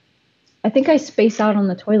I think I space out on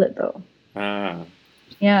the toilet though. Ah,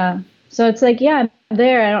 Yeah. So it's like, yeah, I'm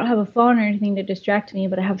there. I don't have a phone or anything to distract me,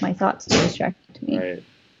 but I have my thoughts to distract me, right.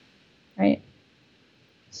 right?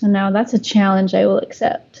 So now that's a challenge I will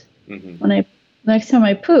accept. Hmm. When I next time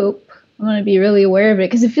I poop, I'm gonna be really aware of it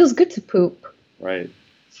because it feels good to poop. Right.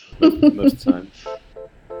 Most of the time.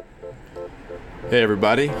 Hey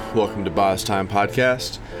everybody, welcome to Boz Time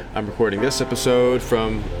Podcast. I'm recording this episode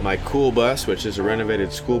from my cool bus, which is a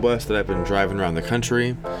renovated school bus that I've been driving around the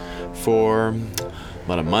country for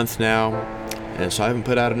about a month now, and so I haven't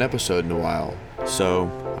put out an episode in a while, so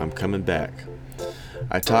I'm coming back.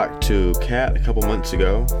 I talked to Kat a couple months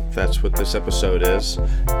ago, that's what this episode is,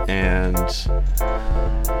 and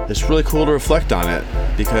it's really cool to reflect on it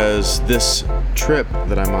because this trip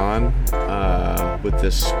that I'm on with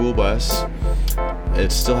this school bus,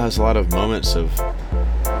 it still has a lot of moments of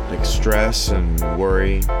like stress and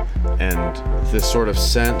worry and this sort of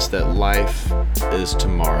sense that life is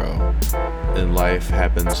tomorrow and life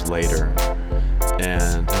happens later,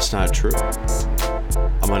 and that's not true.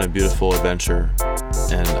 I'm on a beautiful adventure,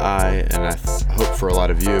 and I hope for a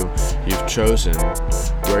lot of you, you've chosen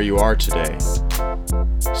where you are today.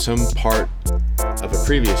 Some part of a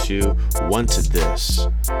previous you wanted this,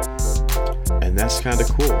 and that's kind of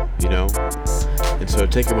cool, you know? And so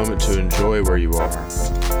take a moment to enjoy where you are.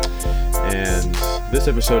 And this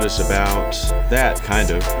episode is about that,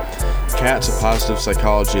 kind of. Kat's a positive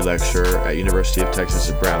psychology lecturer at University of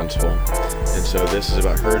Texas at Brownsville. And so this is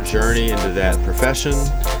about her journey into that profession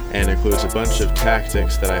and includes a bunch of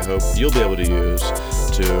tactics that I hope you'll be able to use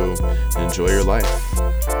to enjoy your life.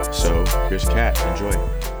 So here's Kat, enjoy.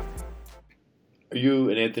 Are you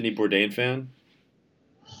an Anthony Bourdain fan?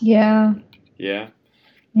 Yeah. Yeah.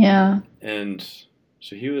 Yeah. And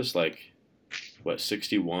so he was like, what,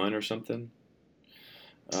 61 or something?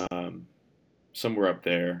 Somewhere up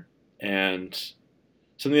there. And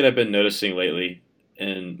something that I've been noticing lately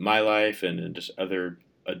in my life and in just other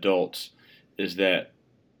adults is that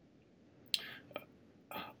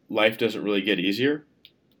life doesn't really get easier,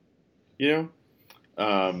 you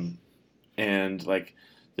know? And like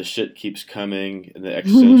the shit keeps coming and the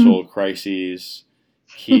existential crises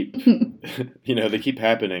keep, they keep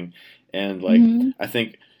happening. And like, Mhm. I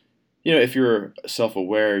think, if you're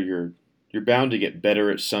self-aware, you're bound to get better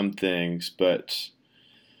at some things, but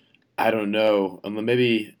I don't know.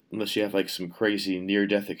 Maybe unless you have like some crazy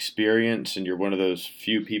near-death experience and you're one of those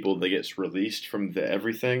few people that gets released from the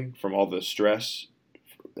everything, from all the stress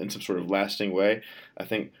in some sort of lasting way. I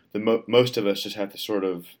think most of us just have to sort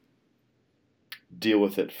of deal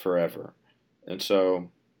with it forever. And so,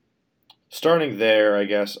 starting there, I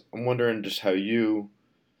guess I'm wondering just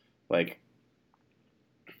like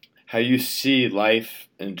how you see life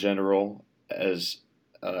in general as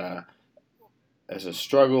uh, as a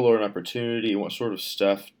struggle or an opportunity. What sort of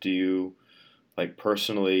stuff do you like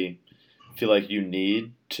personally feel like you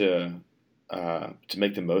need to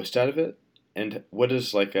make the most out of it? And what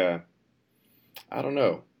is like a I don't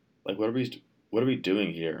know, like what are we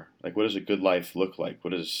doing here? Like what does a good life look like?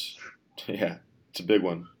 What is yeah, it's a big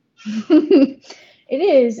one. It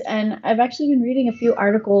is, and I've actually been reading a few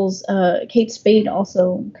articles. Kate Spade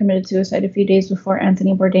also committed suicide a few days before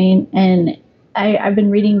Anthony Bourdain, and I've been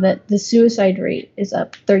reading that the suicide rate is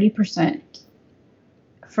up 30%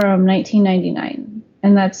 from 1999,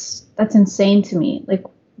 and that's insane to me. Like,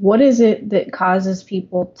 what is it that causes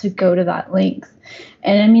people to go to that length?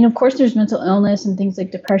 And I mean, of course, there's mental illness and things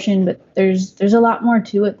like depression, but there's a lot more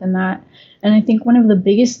to it than that. And I think one of the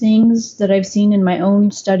biggest things that I've seen in my own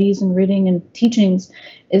studies and reading and teachings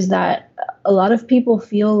is that a lot of people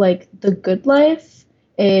feel like the good life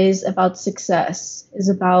is about success, is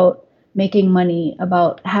about making money,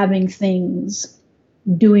 about having things,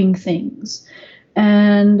 doing things.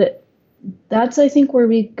 And that's, I think, where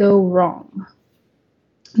we go wrong.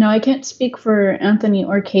 Now, I can't speak for Anthony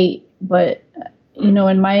or Kate, but,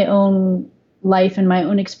 in my own life and my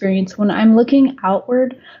own experience, when I'm looking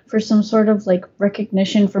outward for some sort of like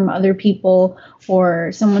recognition from other people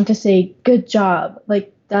or someone to say, good job,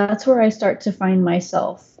 like that's where I start to find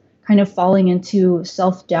myself kind of falling into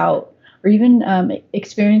self doubt or even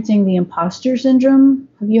experiencing the imposter syndrome.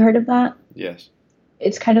 Have you heard of that? Yes.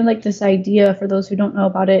 It's kind of like this idea, for those who don't know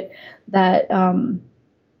about it, that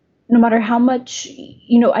no matter how much,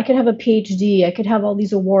 I could have a PhD, I could have all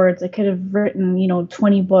these awards, I could have written,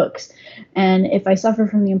 20 books. And if I suffer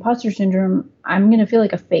from the imposter syndrome, I'm going to feel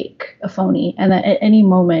like a fake, a phony. And that at any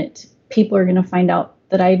moment, people are going to find out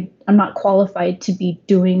that I'm not qualified to be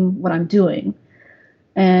doing what I'm doing.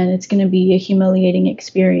 And it's going to be a humiliating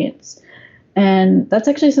experience. And that's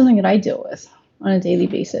actually something that I deal with. on a daily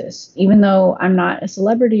basis, even though I'm not a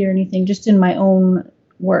celebrity or anything, just in my own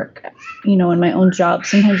work, in my own job.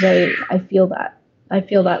 Sometimes I feel that. I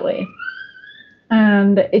feel that way.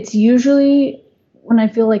 And it's usually when I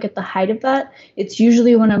feel like at the height of that, it's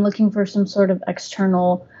usually when I'm looking for some sort of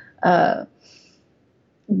external, uh,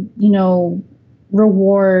 you know,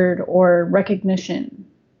 reward or recognition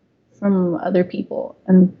from other people.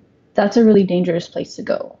 And that's a really dangerous place to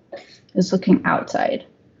go, is looking outside.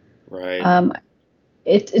 Right.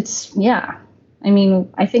 It's yeah. I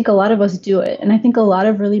mean, I think a lot of us do it, and I think a lot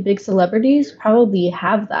of really big celebrities probably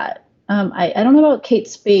have that. I don't know about Kate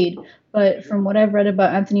Spade, but from what I've read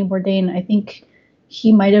about Anthony Bourdain, I think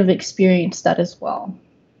he might have experienced that as well.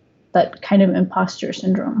 That kind of imposter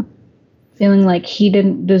syndrome, feeling like he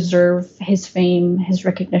didn't deserve his fame, his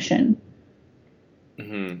recognition.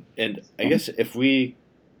 And I guess if we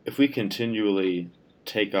continually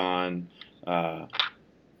take on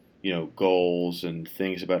goals and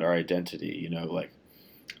things about our identity, like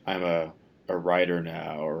I'm a writer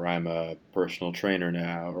now, or I'm a personal trainer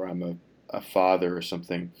now, or I'm a father or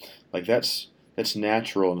something, like that's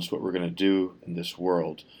natural and it's what we're going to do in this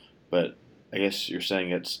world. But I guess you're saying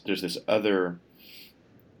there's this other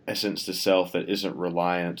essence to self that isn't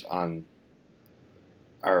reliant on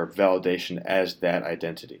our validation as that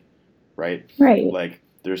identity, right? Right. Like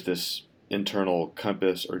there's this internal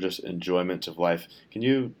compass or just enjoyment of life. Can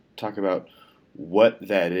you talk about what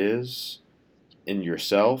that is in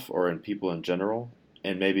yourself or in people in general,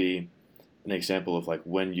 and maybe an example of like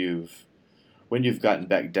when you've gotten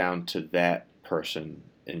back down to that person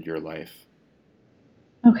in your life?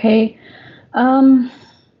 Okay.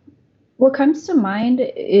 What comes to mind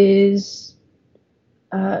is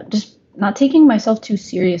just not taking myself too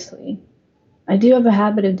seriously. I do have a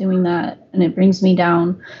habit of doing that, and it brings me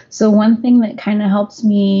down. So one thing that kind of helps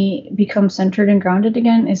me become centered and grounded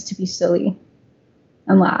again is to be silly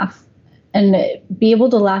and laugh, and be able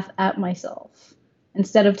to laugh at myself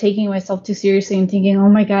instead of taking myself too seriously and thinking, "Oh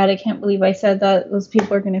my God, I can't believe I said that. Those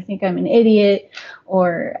people are going to think I'm an idiot,"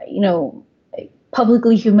 or I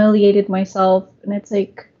publicly humiliated myself. And it's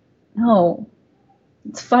like, no,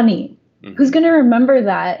 it's funny. Mm-hmm. Who's going to remember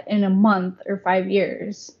that in a month or 5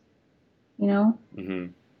 years? Mm-hmm.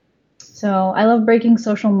 So I love breaking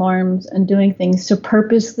social norms and doing things to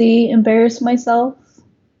purposely embarrass myself,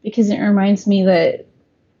 because it reminds me that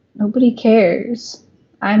nobody cares.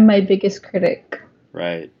 I'm my biggest critic.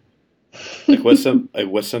 Right. Like what's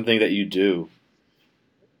something that you do?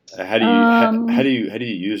 How do you how do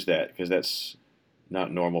you use that? Because that's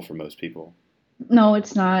not normal for most people. No,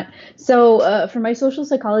 it's not. So for my social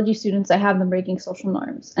psychology students, I have them breaking social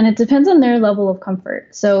norms, and it depends on their level of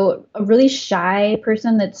comfort. So a really shy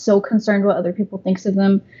person that's so concerned what other people thinks of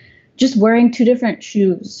them, just wearing two different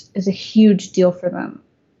shoes is a huge deal for them.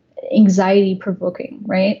 Anxiety provoking,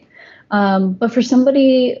 right? But for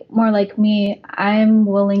somebody more like me, I'm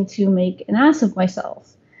willing to make an ass of myself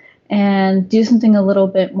and do something a little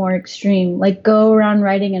bit more extreme, like go around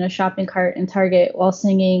riding in a shopping cart in Target while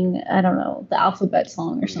singing, I don't know, the alphabet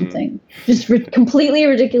song or something. Just completely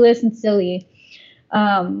ridiculous and silly.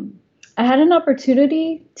 I had an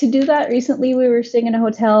opportunity to do that recently. We were staying in a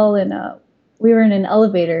hotel, and we were in an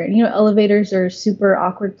elevator. And elevators are super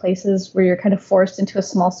awkward places where you're kind of forced into a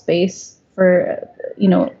small space for,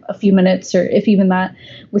 a few minutes, or if even that,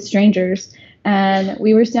 with strangers. And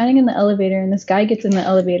we were standing in the elevator, and this guy gets in the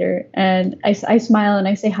elevator, and I smile and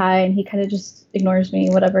I say hi, and he kind of just ignores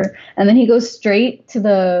me, whatever. And then he goes straight to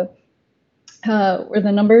the where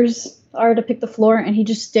the numbers are to pick the floor, and he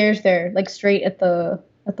just stares there, like straight at the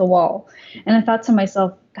wall. And I thought to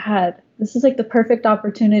myself, God, this is like the perfect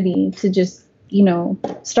opportunity to just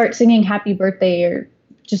start singing Happy Birthday or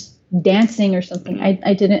just dancing or something.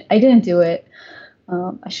 I didn't do it.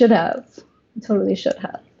 I should have. I totally should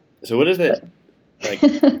have. So what is that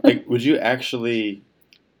like? Like, would you actually?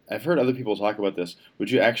 I've heard other people talk about this.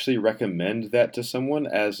 Would you actually recommend that to someone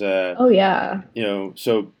as a? Oh yeah.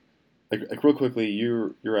 So like real quickly,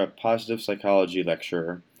 you're a positive psychology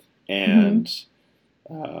lecturer, and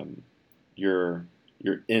you're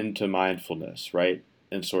into mindfulness, right?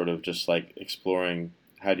 And sort of just like exploring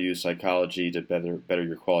how to use psychology to better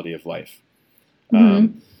your quality of life.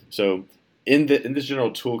 So in this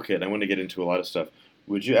general toolkit, I want to get into a lot of stuff.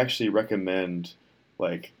 Would you actually recommend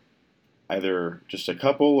like either just a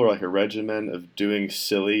couple or like a regimen of doing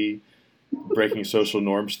silly, breaking social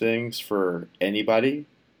norms things for anybody?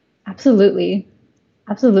 Absolutely.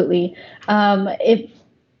 It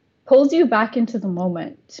pulls you back into the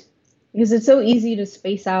moment, because it's so easy to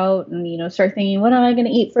space out and start thinking, what am I going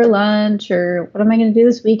to eat for lunch, or what am I going to do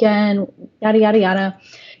this weekend, yada yada yada.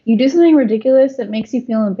 You do something ridiculous that makes you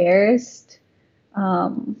feel embarrassed,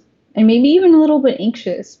 and maybe even a little bit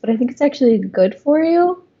anxious, but I think it's actually good for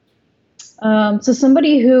you. So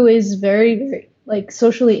somebody who is very, very like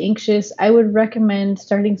socially anxious, I would recommend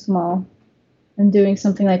starting small and doing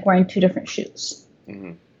something like wearing two different shoes,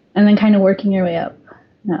 Hmm. and then kind of working your way up.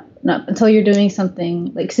 Not until you're doing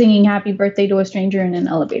something like singing happy birthday to a stranger in an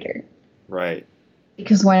elevator. Right.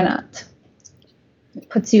 Because why not? It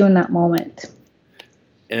puts you in that moment.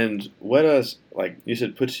 And what does, like you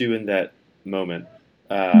said, puts you in that moment?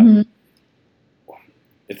 Uh, Hmm.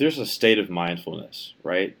 if there's a state of mindfulness,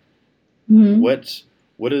 right? Hmm. What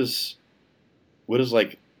what is what does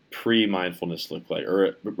like pre-mindfulness look like,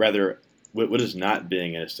 or rather, what does not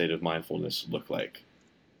being in a state of mindfulness look like?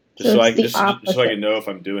 Just So so it's I the just so I opposite. can know if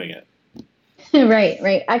I'm doing it. Right,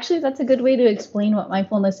 right. Actually, that's a good way to explain what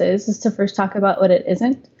mindfulness is to first talk about what it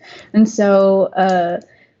isn't. And so,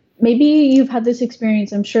 maybe you've had this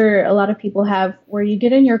experience, I'm sure a lot of people have, where you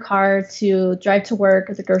get in your car to drive to work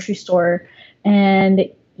at the grocery store and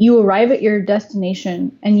you arrive at your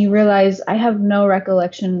destination and you realize, I have no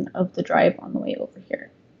recollection of the drive on the way over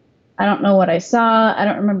here. I don't know what I saw. I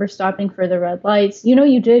don't remember stopping for the red lights. You know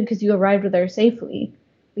you did because you arrived there safely,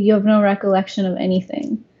 but you have no recollection of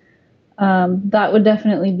anything. That would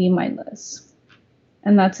definitely be mindless.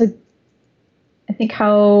 And that's I think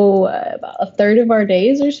how about a third of our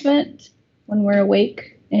days are spent when we're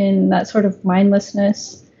awake in that sort of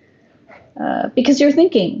mindlessness. Because you're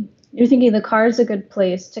thinking the car is a good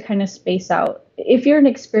place to kind of space out. If you're an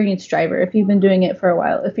experienced driver, if you've been doing it for a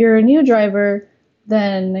while, if you're a new driver,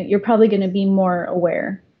 then you're probably going to be more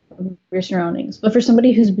aware of your surroundings. But for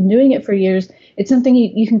somebody who's been doing it for years, it's something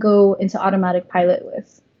you can go into automatic pilot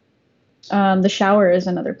with. The shower is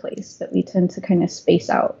another place that we tend to kind of space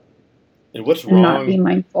out And and not be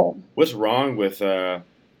mindful. what's wrong with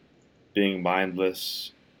being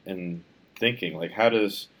mindless and thinking? Like, how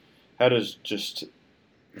does just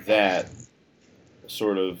that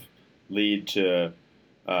sort of lead to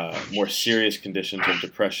more serious conditions of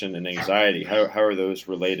depression and anxiety? How are those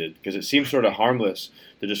related? Because it seems sort of harmless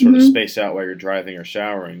to just sort of Hmm. space out while you're driving or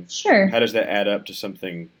showering. Sure. How does that add up to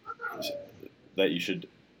something that you should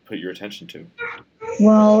put your attention to?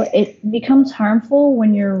 Well, it becomes harmful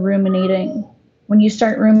when you're ruminating. When you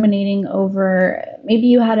start ruminating over maybe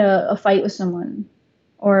you had a fight with someone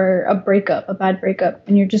or a breakup, a bad breakup,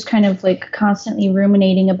 and you're just kind of like constantly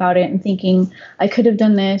ruminating about it and thinking, I could have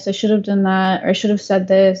done this, I should have done that, or I should have said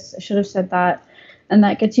this, I should have said that. And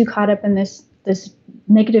that gets you caught up in this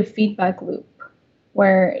negative feedback loop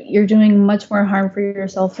where you're doing much more harm for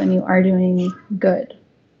yourself than you are doing good.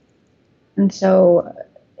 And so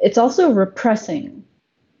it's also repressing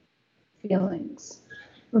feelings.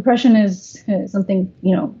 Repression is something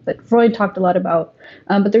that Freud talked a lot about,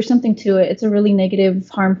 but there's something to it. It's a really negative,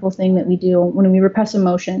 harmful thing that we do when we repress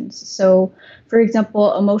emotions. So, for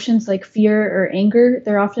example, emotions like fear or anger,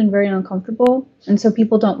 they're often very uncomfortable, and so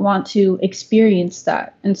people don't want to experience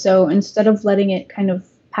that. And so, instead of letting it kind of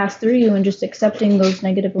pass through you and just accepting those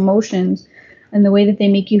negative emotions and the way that they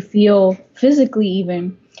make you feel physically,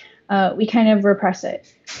 even we kind of repress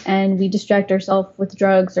it and we distract ourselves with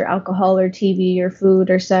drugs or alcohol or TV or food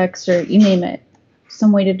or sex or you name it,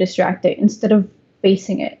 some way to distract it instead of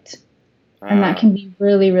facing it. And that Ah, can be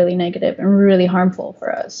really, really negative and really harmful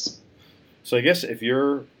for us. so I guess if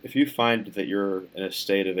you find that you're in a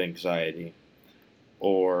state of anxiety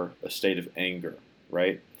or a state of anger,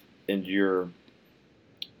 right, and you're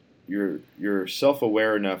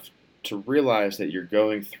self-aware enough to realize that you're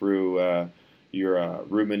going through you're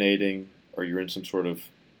ruminating or you're in some sort of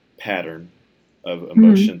pattern of Mm-hmm.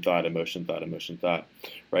 emotion, thought, emotion, thought, emotion, thought,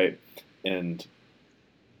 right? And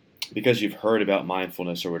because you've heard about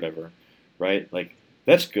mindfulness or whatever, right? Like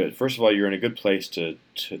that's good. First of all, you're in a good place to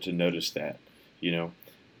notice that, you know.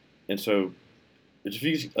 And so, if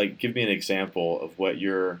you like, give me an example of what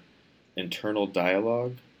your internal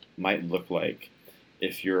dialogue might look like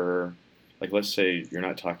if you're like, let's say you're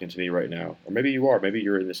not talking to me right now, or maybe you are. Maybe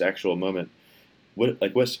you're in this actual moment. What are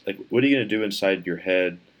you gonna do inside your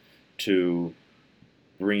head to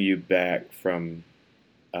bring you back from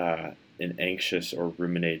an anxious or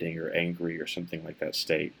ruminating or angry or something like that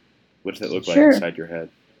state? What does that look like Sure. inside your head?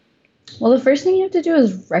 Well, the first thing you have to do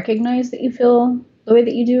is recognize that you feel the way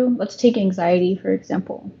that you do. Let's take anxiety, for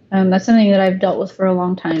example. That's something that I've dealt with for a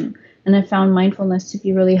long time, and I found mindfulness to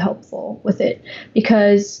be really helpful with it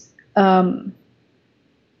because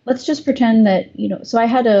let's just pretend that, so I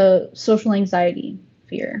had a social anxiety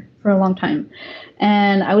fear for a long time.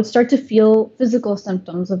 And I would start to feel physical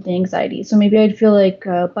symptoms of the anxiety. So maybe I'd feel like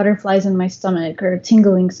butterflies in my stomach or a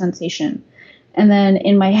tingling sensation. And then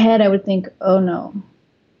in my head, I would think, oh no,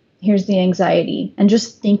 here's the anxiety. And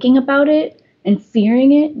just thinking about it and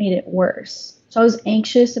fearing it made it worse. So I was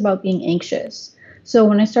anxious about being anxious. So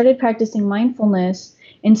when I started practicing mindfulness,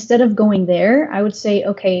 instead of going there, I would say,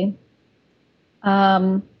 okay,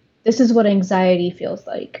 this is what anxiety feels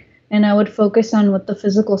like. And I would focus on what the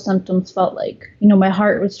physical symptoms felt like. My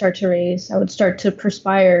heart would start to race, I would start to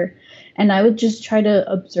perspire, and I would just try to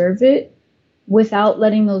observe it without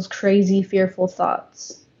letting those crazy, fearful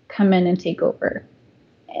thoughts come in and take over.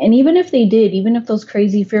 And even if they did, even if those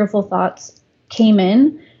crazy, fearful thoughts came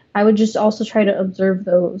in, I would just also try to observe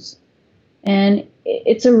those. And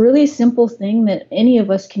it's a really simple thing that any of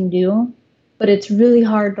us can do, but it's really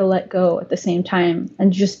hard to let go at the same time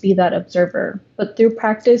and just be that observer. But through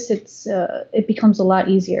practice, it becomes a lot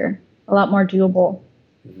easier, a lot more doable.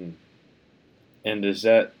 Mm-hmm. And is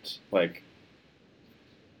that like,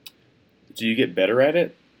 do you get better at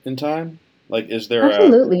it in time? Like,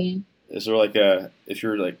 Absolutely. Is there like if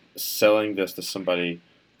you're like selling this to somebody,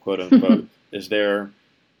 quote unquote, is there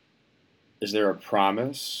a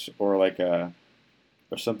promise or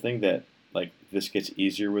or something that like this gets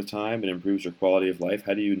easier with time and improves your quality of life?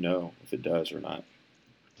 How do you know if it does or not?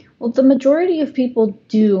 Well, the majority of people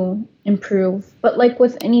do improve, but like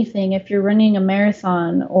with anything, if you're running a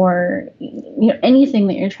marathon or anything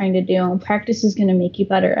that you're trying to do, practice is going to make you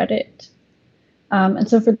better at it. And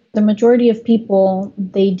so for the majority of people,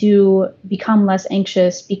 they do become less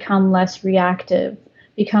anxious, become less reactive,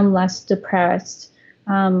 become less depressed.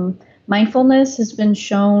 Mindfulness has been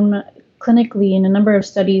shown clinically in a number of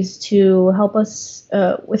studies to help us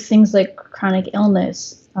with things like chronic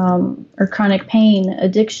illness or chronic pain,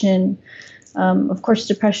 addiction, of course,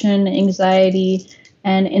 depression, anxiety,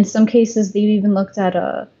 and in some cases, they've even looked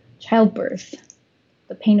at childbirth,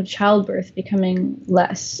 the pain of childbirth becoming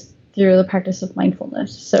less through the practice of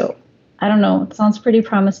mindfulness. So I don't know. It sounds pretty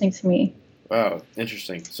promising to me. Wow,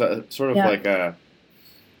 interesting. So sort of like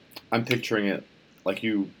I'm picturing it like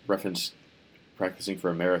you referenced practicing for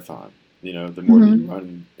a marathon. The more that you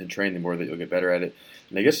run and train, the more that you'll get better at it.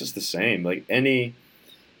 And I guess it's the same. Like any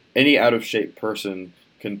out of shape person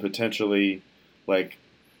can potentially like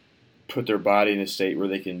put their body in a state where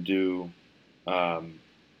they can do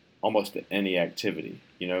almost any activity.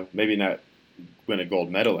 Maybe not win a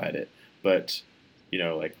gold medal at it, but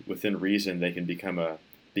like within reason, they can become a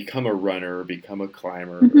runner, become a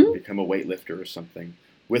climber, or become a weightlifter or something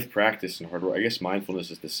with practice and hard work. I guess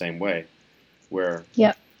mindfulness is the same way, where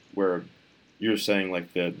you're saying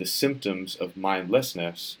like the symptoms of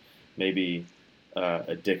mindlessness, maybe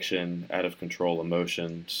addiction, out of control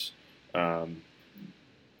emotions,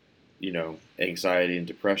 anxiety and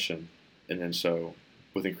depression, and then so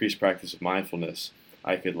with increased practice of mindfulness,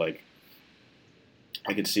 I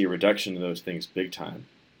could see a reduction in those things big time.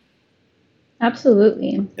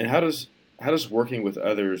 Absolutely. And how does working with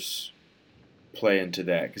others play into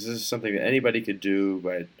that? Because this is something that anybody could do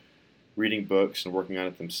by reading books and working on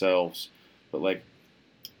it themselves. But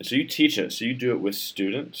so you teach it, so you do it with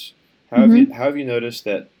students. How have you noticed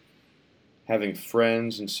that having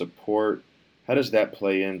friends and support, how does that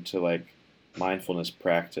play into like mindfulness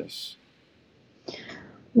practice?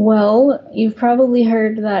 Well, you've probably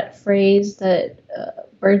heard that phrase that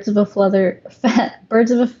birds of a feather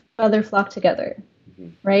flock together,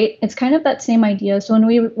 right? It's kind of that same idea. So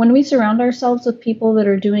when we surround ourselves with people that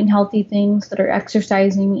are doing healthy things, that are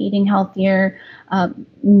exercising, eating healthier,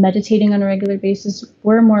 meditating on a regular basis,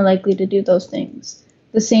 we're more likely to do those things.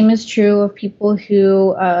 The same is true of people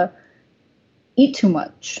who eat too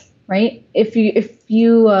much, right? If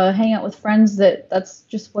you hang out with friends that's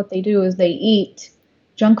just what they do is they eat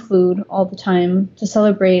junk food all the time to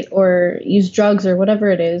celebrate or use drugs or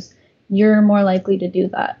whatever it is, you're more likely to do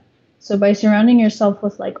that. So by surrounding yourself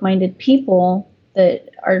with like-minded people that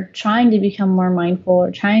are trying to become more mindful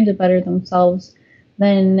or trying to better themselves,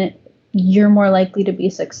 then you're more likely to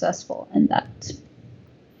be successful in that.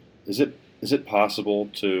 Is it possible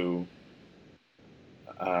to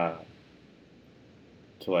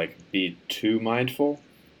like be too mindful?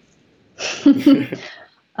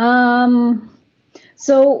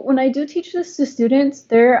 So when I do teach this to students,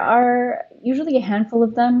 there are usually a handful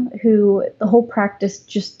of them who the whole practice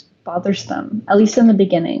just bothers them, at least in the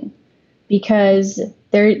beginning, because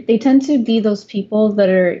they tend to be those people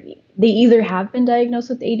they either have been diagnosed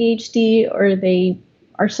with ADHD or they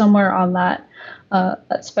are somewhere on that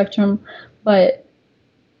spectrum. But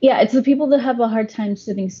yeah, it's the people that have a hard time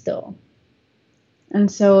sitting still. And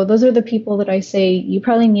so those are the people that I say you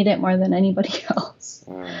probably need it more than anybody else.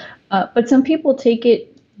 But some people take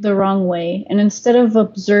it the wrong way. And instead of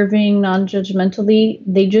observing non-judgmentally,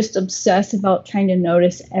 they just obsess about trying to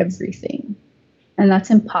notice everything. And that's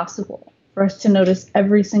impossible. for us to notice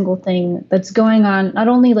every single thing that's going on, not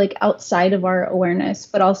only like outside of our awareness,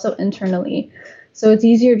 but also internally. So it's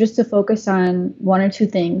easier just to focus on one or two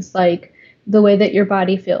things, like the way that your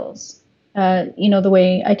body feels. The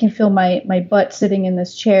way I can feel my butt sitting in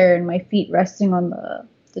this chair and my feet resting on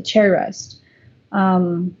the chair rest.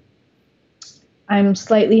 I'm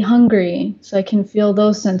slightly hungry, so I can feel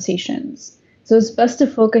those sensations. So it's best to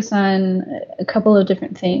focus on a couple of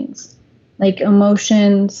different things, like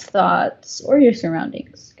emotions, thoughts, or your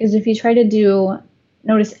surroundings. Because if you try to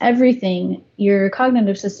notice everything, your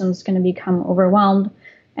cognitive system is going to become overwhelmed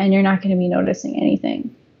and you're not going to be noticing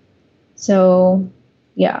anything. So,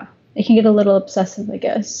 yeah, it can get a little obsessive, I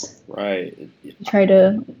guess. Right.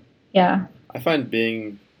 Yeah. I find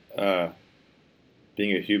being a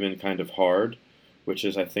human kind of hard, which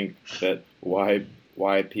is, I think, that why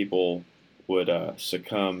people would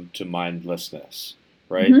succumb to mindlessness,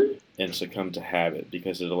 right? Mm-hmm. And succumb to habit,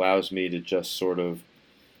 because it allows me to just sort of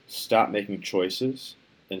stop making choices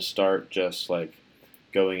and start just like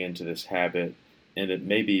going into this habit. And it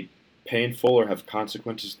may be painful or have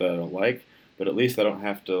consequences that I don't like, but at least I don't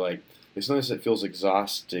have to like, as long as it feels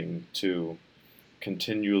exhausting to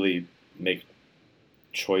continually make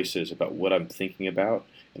choices about what I'm thinking about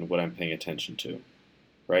and what I'm paying attention to,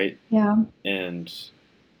 right? Yeah. And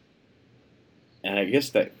I guess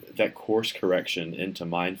that course correction into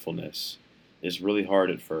mindfulness is really hard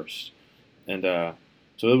at first. And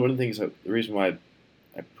so one of the things, the reason why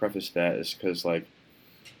I preface that is because like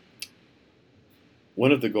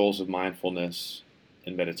one of the goals of mindfulness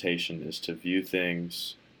and meditation is to view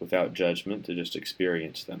things without judgment, to just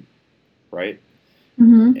experience them, right?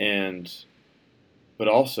 Mm-hmm. But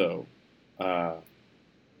also, I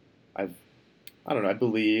don't know, I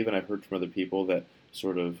believe, and I've heard from other people that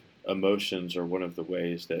sort of emotions are one of the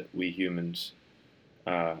ways that we humans,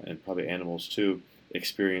 and probably animals too,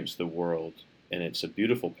 experience the world, and it's a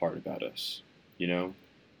beautiful part about us,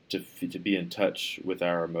 to be in touch with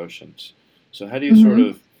our emotions. So how do you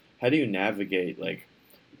Mm-hmm. how do you navigate like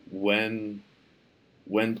when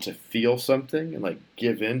to feel something and like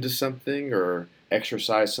give in to something or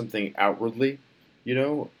exercise something outwardly,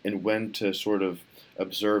 and when to sort of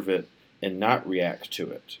observe it and not react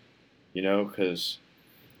to it, because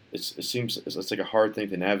it's like a hard thing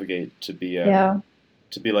to navigate, Yeah.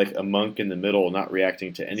 to be like a monk in the middle, not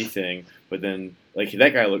reacting to anything, but then like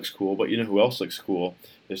that guy looks cool, but you know who else looks cool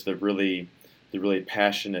is the really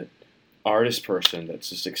passionate artist person that's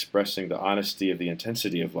just expressing the honesty of the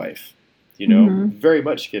intensity of life, Mm-hmm. very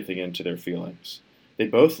much giving into their feelings. They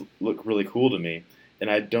both look really cool to me, and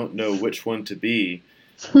I don't know which one to be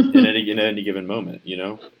in any given moment.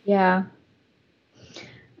 Yeah.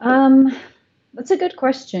 Um, that's a good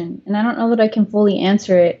question, and I don't know that I can fully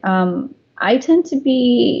answer it. I tend to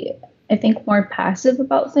be, I think, more passive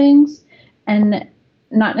about things, and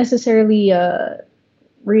not necessarily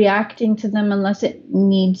reacting to them unless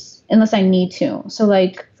I need to. So,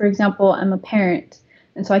 like, for example, I'm a parent,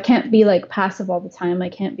 and so I can't be like passive all the time. I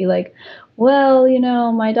can't be like, well,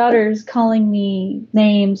 my daughter's calling me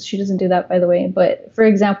names. She doesn't do that, by the way. But for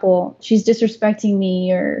example, she's disrespecting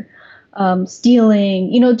me or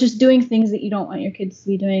stealing, just doing things that you don't want your kids to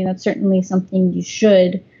be doing. That's certainly something you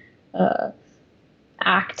should uh,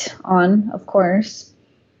 act on, of course.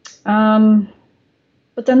 Um,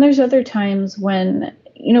 but then there's other times when,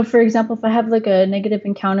 for example, if I have like a negative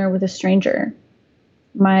encounter with a stranger,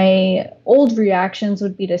 my old reactions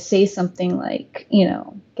would be to say something like,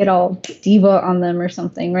 get all diva on them or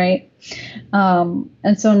something, right?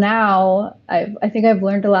 And so now I think I've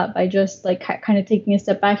learned a lot by just like kind of taking a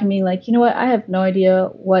step back and being like, you know what, I have no idea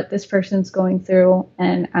what this person's going through,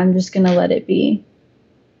 and I'm just gonna let it be.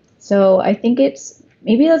 So I think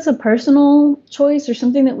maybe that's a personal choice or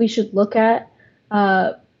something that we should look at.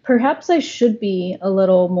 Perhaps I should be a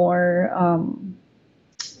little more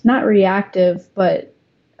not reactive, but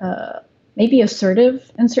maybe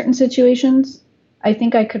assertive in certain situations. I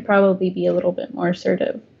think I could probably be a little bit more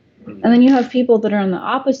assertive. Mm-hmm. And then you have people that are on the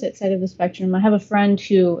opposite side of the spectrum. I have a friend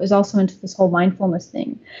who is also into this whole mindfulness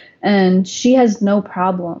thing, and she has no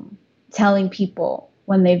problem telling people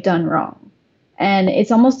when they've done wrong. And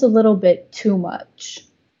it's almost a little bit too much,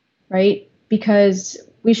 right? Because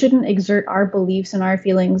we shouldn't exert our beliefs and our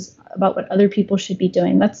feelings about what other people should be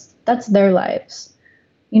doing. That's their lives.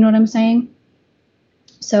 You know what I'm saying?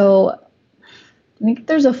 So I think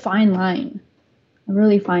there's a fine line, a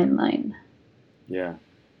really fine line. Yeah.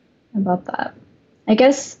 About that. I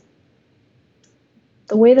guess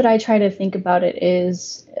the way that I try to think about it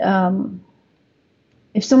is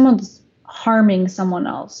if someone's harming someone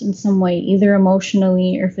else in some way, either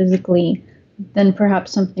emotionally or physically, then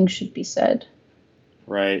perhaps something should be said.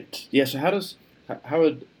 Right. Yeah. So how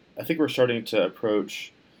would I think we're starting to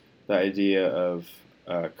approach the idea of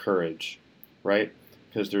courage, right?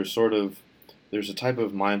 Because there's a type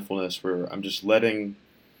of mindfulness where I'm just letting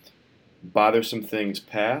bothersome things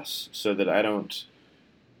pass so that I don't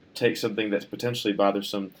take something that's potentially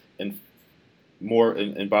bothersome and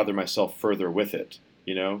and bother myself further with it.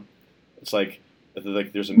 You know, it's like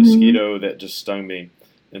there's a Hmm. mosquito that just stung me,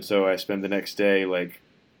 and so I spend the next day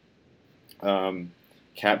um,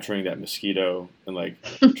 capturing that mosquito and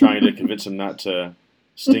trying to convince him not to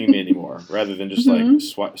sting me anymore, rather than just Hmm.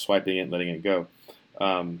 swiping it and letting it go.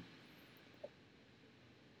 Um,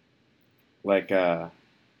 like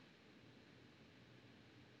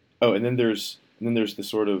oh, and then there's the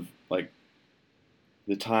sort of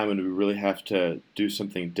the time when we really have to do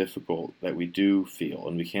something difficult that we do feel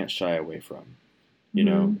and we can't shy away from, you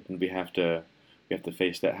know, Hmm. and we have to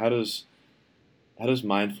face that. How does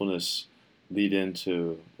mindfulness lead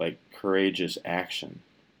into courageous action,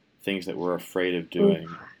 things that we're afraid of Oof, doing?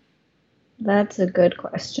 that's a good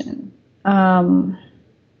question. Um,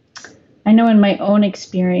 I know in my own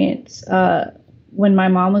experience, when my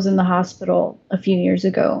mom was in the hospital a few years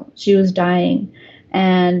ago, she was dying,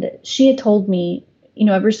 and she had told me,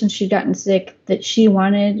 ever since she'd gotten sick, that she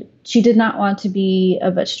did not want to be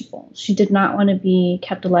a vegetable. She did not want to be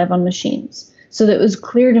kept alive on machines. So that it was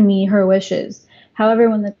clear to me her wishes. However,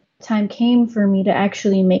 when the time came for me to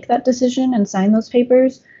actually make that decision and sign those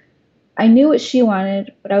papers, I knew what she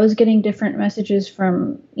wanted, but I was getting different messages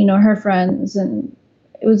from, her friends, and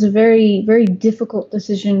it was a very, very difficult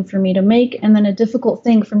decision for me to make, and then a difficult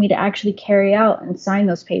thing for me to actually carry out and sign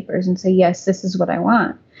those papers and say, yes, this is what I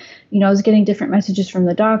want. I was getting different messages from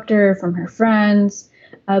the doctor, from her friends,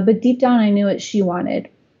 but deep down I knew what she wanted.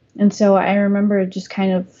 And so I remember just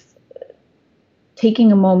kind of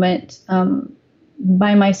taking a moment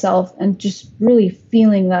by myself and just really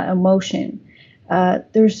feeling that emotion.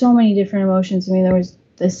 There were so many different emotions. I mean, there was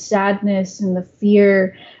the sadness and the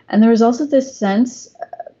fear, and there was also this sense.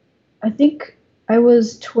 I think I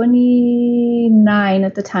was 29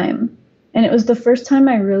 at the time, and it was the first time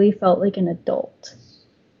I really felt like an adult,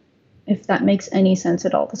 if that makes any sense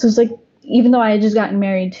at all. This was even though I had just gotten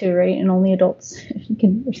married too, right? And only adults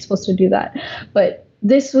are supposed to do that. But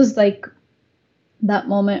this was like that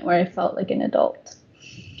moment where I felt like an adult.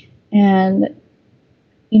 And,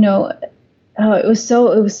 you know, it was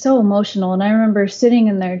so emotional. And I remember sitting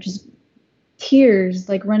in there, just tears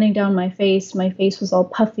running down my face. My face was all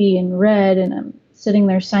puffy and red, and I'm sitting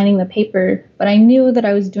there signing the paper, but I knew that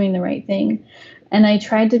I was doing the right thing. And I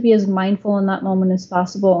tried to be as mindful in that moment as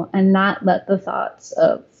possible and not let the thoughts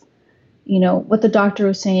of, what the doctor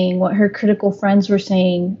was saying, what her critical friends were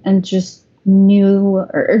saying, and just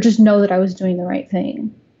or just know that I was doing the right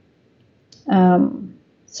thing.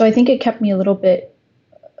 So I think it kept me a little bit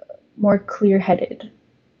more clear headed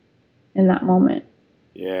in that moment.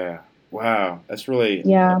 Yeah. Wow. That's really. I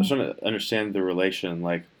Yeah. was trying to understand the relation.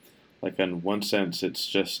 In one sense, it's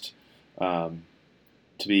just um,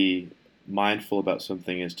 to be mindful about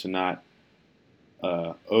something is to not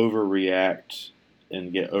overreact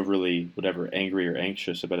and get overly whatever angry or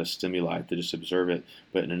anxious about a stimuli, to just observe it.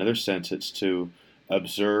 But in another sense, it's to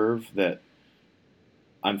observe that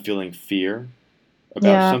I'm feeling fear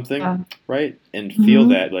about Yeah. something, right? And feel Hmm.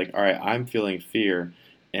 that all right, I'm feeling fear,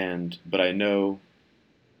 and but I know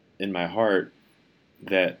in my heart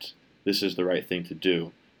that this is the right thing to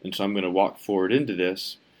do. And so I'm going to walk forward into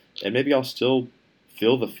this, and maybe I'll still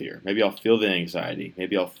feel the fear. Maybe I'll feel the anxiety.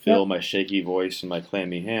 Maybe I'll feel Yep. my shaky voice and my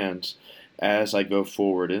clammy hands as I go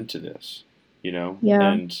forward into this,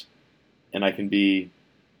 Yeah. and I can be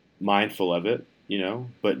mindful of it,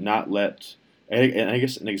 but not let. And I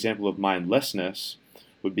guess an example of mindlessness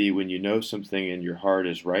would be when you know something in your heart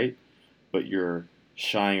is right, but you're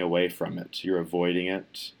shying away from it. You're avoiding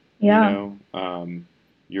it. You Yeah. know,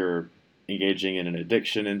 you're engaging in an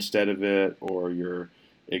addiction instead of it, or you're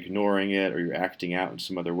ignoring it, or you're acting out in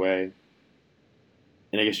some other way.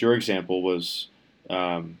 And I guess your example was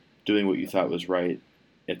doing what you thought was right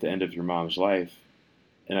at the end of your mom's life.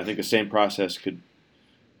 And I think the same process could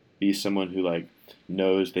be someone who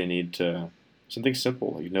knows they need to something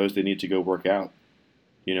simple, knows they need to go work out,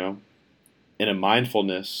 you know, and a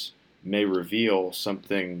mindfulness may reveal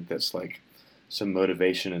something that's some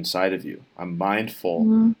motivation inside of you. I'm mindful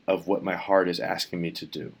Hmm. of what my heart is asking me to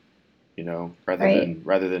do, Right.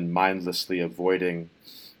 rather than mindlessly avoiding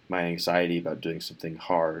my anxiety about doing something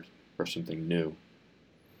hard or something new.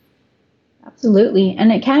 Absolutely.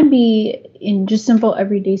 And it can be in just simple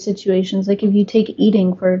everyday situations. Like if you take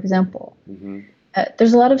eating, for example, Hmm.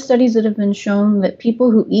 There's a lot of studies that have been shown that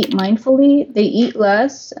people who eat mindfully, they eat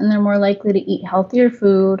less and they're more likely to eat healthier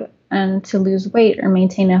food and to lose weight or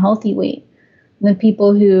maintain a healthy weight than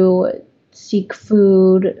people who seek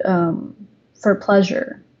food for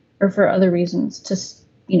pleasure or for other reasons to,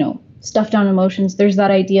 stuff down emotions. There's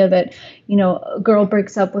that idea that, a girl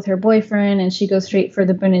breaks up with her boyfriend and she goes straight for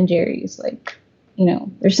the Ben and Jerry's. Like,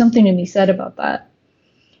 there's something to be said about that.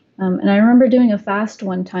 And I remember doing a fast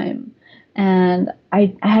one time, and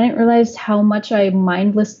I hadn't realized how much I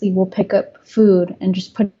mindlessly will pick up food and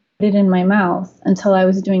just put it in my mouth until I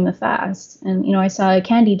was doing the fast. And, I saw a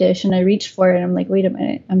candy dish and I reached for it and I'm like, wait a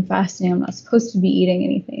minute, I'm fasting. I'm not supposed to be eating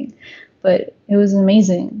anything. But it was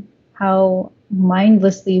amazing how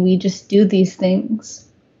mindlessly we just do these things.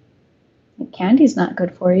 Like, candy's not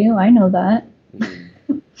good for you. I know that.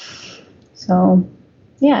 So,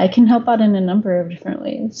 yeah, it can help out in a number of different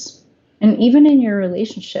ways. And even in your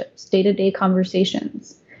relationships, day-to-day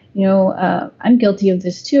conversations. I'm guilty of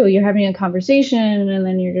this too. You're having a conversation and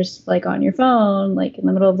then you're just like on your phone, like in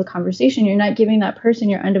the middle of the conversation. You're not giving that person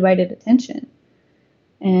your undivided attention.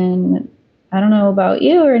 And I don't know about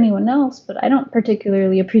you or anyone else, but I don't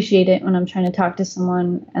particularly appreciate it when I'm trying to talk to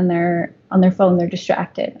someone and they're on their phone, they're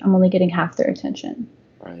distracted. I'm only getting half their attention.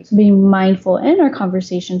 Right. So being mindful in our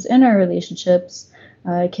conversations, in our relationships,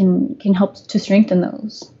 can help to strengthen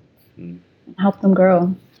those and help them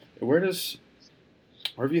grow. Where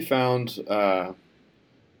have you found to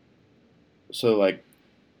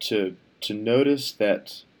notice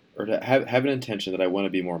that, or to have an intention that I want to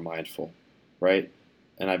be more mindful, right?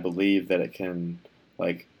 And I believe that it can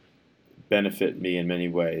like benefit me in many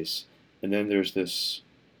ways. And then there's this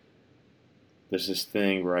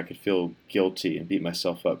thing where I could feel guilty and beat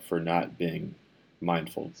myself up for not being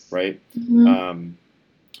mindful, right? Mm-hmm.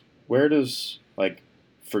 Where does like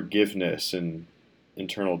forgiveness and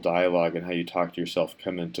internal dialogue and how you talk to yourself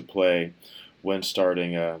come into play when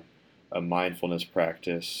starting a mindfulness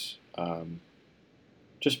practice?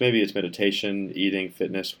 Just maybe it's meditation, eating,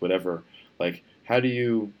 fitness, whatever. Like, how are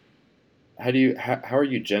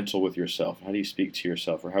you gentle with yourself? How do you speak to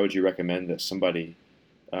yourself, or how would you recommend that somebody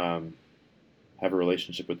have a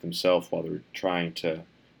relationship with themselves while they're trying to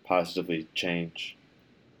positively change?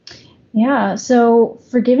 Yeah, so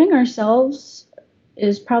forgiving ourselves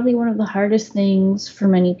is probably one of the hardest things for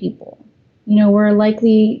many people. We're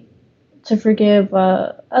likely to forgive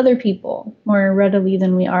other people more readily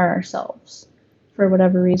than we are ourselves for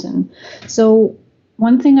whatever reason. So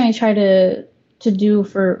one thing I try to do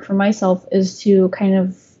for myself is to kind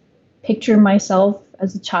of picture myself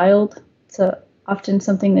as a child. It's often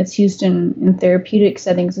something that's used in therapeutic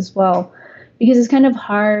settings as well, because it's kind of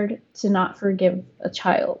hard to not forgive a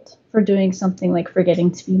child for doing something like forgetting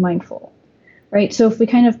to be mindful, right? So if we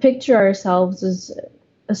kind of picture ourselves as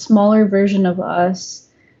a smaller version of us,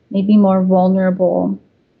 maybe more vulnerable,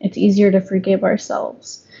 it's easier to forgive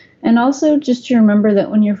ourselves. And also just to remember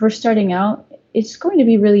that when you're first starting out, it's going to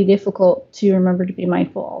be really difficult to remember to be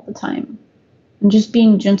mindful all the time. And just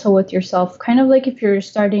being gentle with yourself, kind of like if you're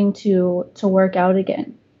starting to work out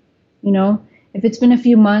again. If it's been a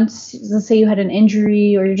few months, let's say you had an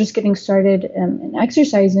injury or you're just getting started in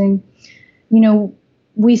exercising,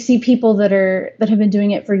 we see people that have been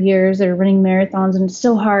doing it for years, that are running marathons, and it's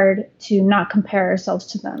so hard to not compare ourselves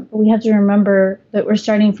to them. But we have to remember that we're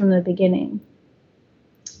starting from the beginning,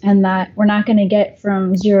 and that we're not going to get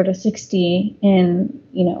from 0 to 60 in,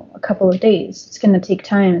 a couple of days. It's going to take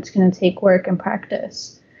time. It's going to take work and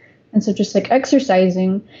practice. And so just like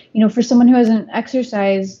exercising, for someone who hasn't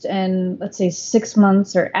exercised in, let's say, 6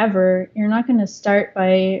 months or ever, you're not going to start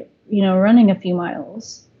by, running a few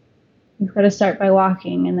miles. You've got to start by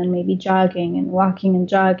walking, and then maybe jogging and walking and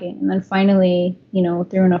jogging. And then finally,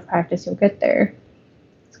 through enough practice, you'll get there.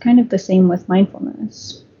 It's kind of the same with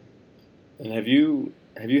mindfulness. And have you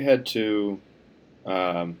had to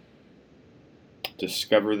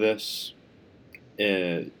discover this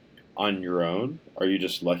on your own? Are you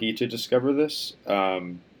just lucky to discover this?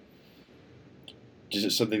 Is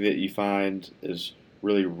it something that you find is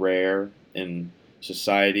really rare in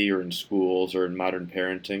society or in schools or in modern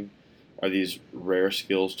parenting? Are these rare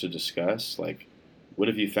skills to discuss? Like, what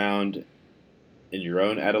have you found in your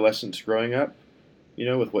own adolescence growing up,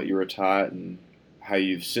 with what you were taught and how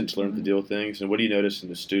you've since learned to deal with things? And what do you notice in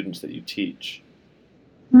the students that you teach?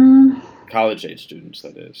 College-age students,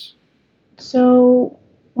 that is. So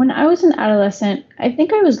when I was an adolescent, I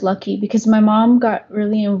think I was lucky because my mom got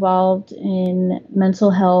really involved in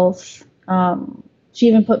mental health. She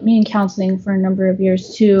even put me in counseling for a number of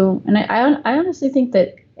years too. And I honestly think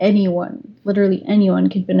that literally anyone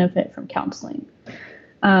could benefit from counseling.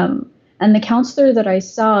 And And the counselor that I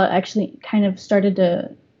saw actually kind of started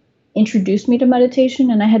to introduce me to meditation,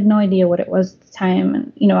 and I had no idea what it was at the time.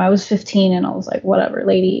 And, I was 15 and I was like, whatever,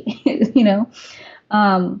 lady, you know.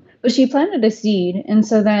 But she planted a seed. And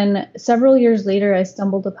so then several years later, I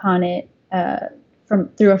stumbled upon it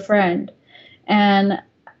through a friend. And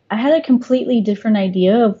I had a completely different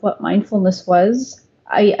idea of what mindfulness was.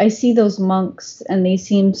 I see those monks and they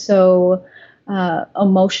seem so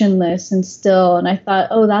emotionless and still. And I thought,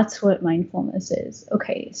 oh, that's what mindfulness is.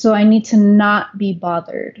 Okay, so I need to not be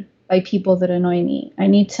bothered by people that annoy me. I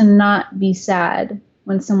need to not be sad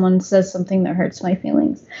when someone says something that hurts my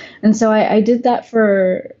feelings. And so I did that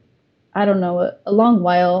for, I don't know, a long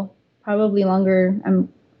while, probably longer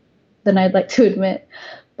than I'd like to admit.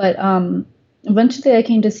 But eventually I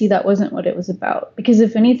came to see that wasn't what it was about. Because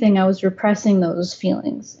if anything, I was repressing those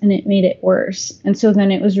feelings and it made it worse. And so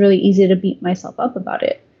then it was really easy to beat myself up about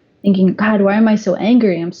it, thinking, God, why am I so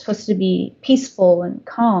angry? I'm supposed to be peaceful and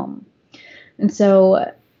calm. And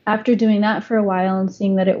so after doing that for a while and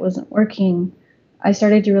seeing that it wasn't working, I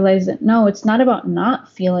started to realize that no, it's not about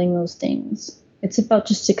not feeling those things. It's about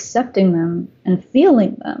just accepting them and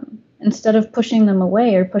feeling them instead of pushing them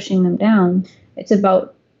away or pushing them down. It's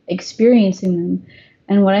about experiencing them.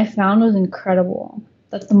 And what I found was incredible,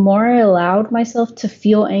 that the more I allowed myself to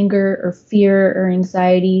feel anger or fear or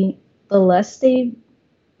anxiety, the less they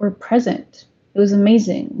were present. It was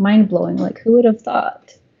amazing, mind-blowing. Like, who would have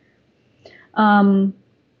thought?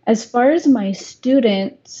 As far as my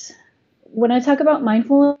students, when I talk about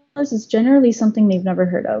mindfulness, it's generally something they've never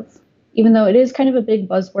heard of, even though it is kind of a big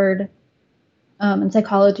buzzword. In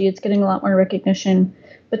psychology, it's getting a lot more recognition,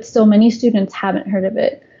 but still many students haven't heard of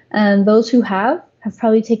it. And those who have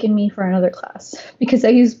probably taken me for another class because I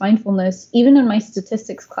use mindfulness. Even in my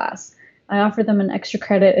statistics class, I offer them an extra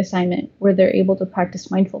credit assignment where they're able to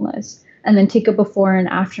practice mindfulness and then take a before and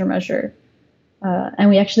after measure. And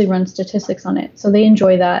we actually run statistics on it. So they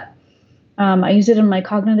enjoy that. I use it in my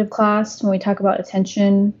cognitive class when we talk about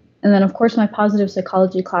attention. And then, of course, my positive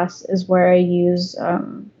psychology class is where I use a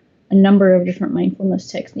number of different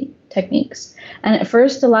mindfulness techniques. And at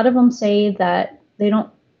first, a lot of them say that they don't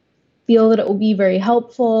feel that it will be very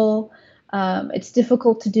helpful. It's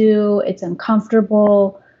difficult to do. It's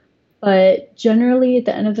uncomfortable. But generally, at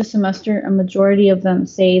the end of the semester, a majority of them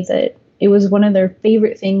say that it was one of their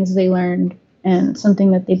favorite things they learned and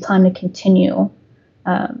something that they plan to continue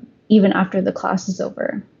even after the class is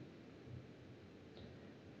over.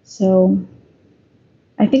 So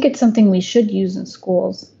I think it's something we should use in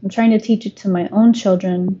schools. I'm trying to teach it to my own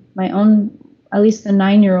children, at least the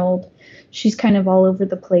 9-year-old. She's kind of all over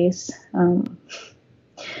the place.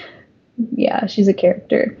 Yeah, she's a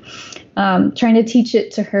character. Trying to teach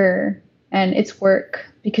it to her, and it's work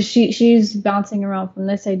because she's bouncing around from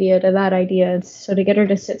this idea to that idea. So to get her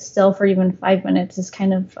to sit still for even 5 minutes is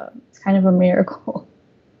kind of a miracle.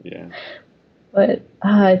 Yeah. But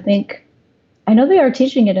I know they are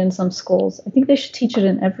teaching it in some schools. I think they should teach it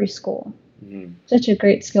in every school. Mm-hmm. Such a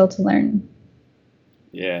great skill to learn.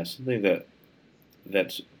 Yeah, something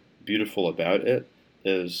that's beautiful about it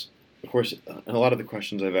is, of course, a lot of the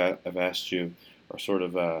questions I've asked you are sort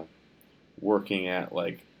of working at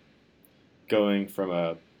like going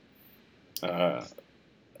from a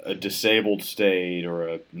disabled state or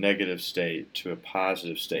a negative state to a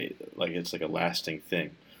positive state, like it's like a lasting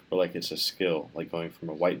thing, or like it's a skill, like going from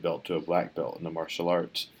a white belt to a black belt in the martial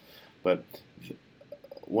arts. But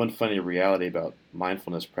one funny reality about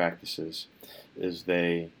mindfulness practices is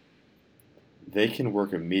they can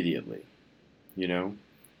work immediately, you know?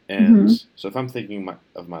 And mm-hmm. So if I'm thinking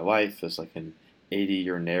of my life as like an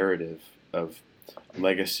 80-year narrative of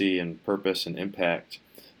legacy and purpose and impact,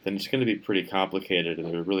 then it's going to be pretty complicated,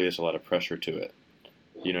 and there really is a lot of pressure to it.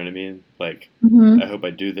 You know what I mean? Like, mm-hmm. I hope I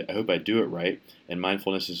do it right, and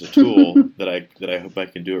mindfulness is a tool that I hope I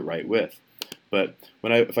can do it right with. But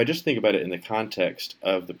if I just think about it in the context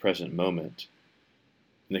of the present moment,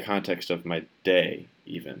 in the context of my day,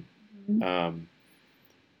 even, mm-hmm.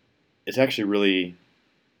 It's actually really,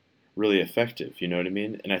 really effective. You know what I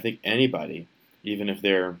mean? And I think anybody, even if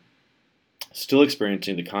they're still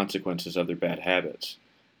experiencing the consequences of their bad habits,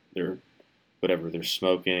 they're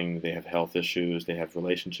smoking, they have health issues, they have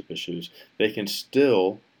relationship issues, they can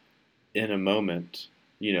still, in a moment,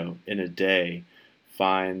 in a day,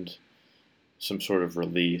 find some sort of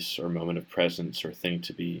release or moment of presence or thing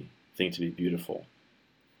to be beautiful,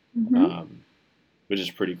 mm-hmm. Which is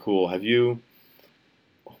pretty cool.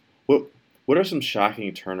 What are some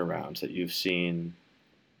shocking turnarounds that you've seen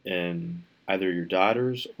in either your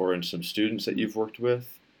daughters or in some students that you've worked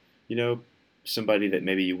with? Somebody that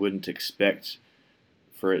maybe you wouldn't expect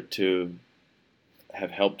for it to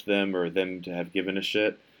have helped them or them to have given a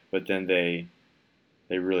shit, but then they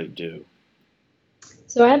really do.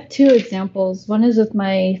 So I have two examples. One is with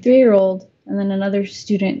my 3-year-old, and then another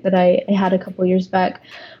student that I had a couple years back.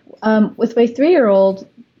 With my 3-year-old,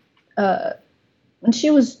 uh, when she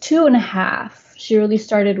was 2.5, she really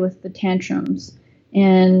started with the tantrums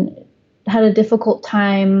and had a difficult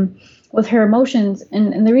time with her emotions.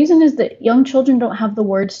 And the reason is that young children don't have the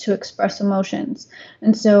words to express emotions.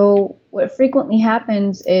 And so what frequently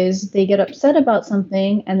happens is they get upset about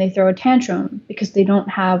something and they throw a tantrum because they don't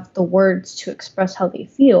have the words to express how they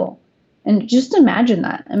feel. And just imagine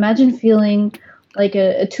that. Imagine feeling like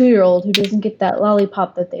a 2-year-old who doesn't get that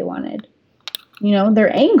lollipop that they wanted.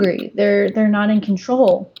 They're angry. They're not in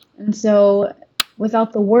control. And so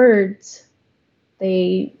without the words,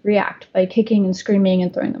 they react by kicking and screaming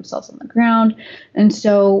and throwing themselves on the ground. And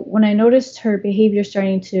so when I noticed her behavior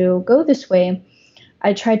starting to go this way,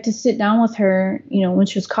 I tried to sit down with her, when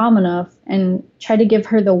she was calm enough, and try to give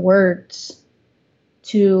her the words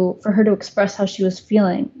for her to express how she was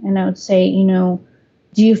feeling. And I would say, do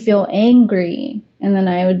you feel angry? And then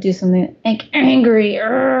I would do something like angry,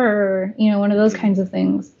 one of those kinds of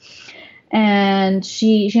things. And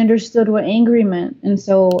she understood what angry meant. And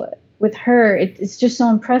so with her, it's just so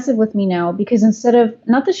impressive with me now, because instead of,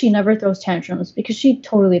 not that she never throws tantrums, because she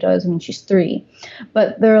totally does. I mean, she's 3,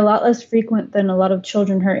 but they're a lot less frequent than a lot of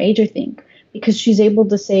children her age, I think, because she's able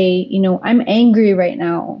to say, I'm angry right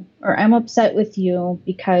now, or I'm upset with you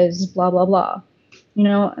because blah, blah, blah.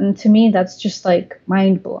 And to me, that's just like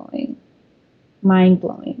mind blowing.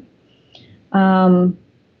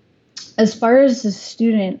 As far as the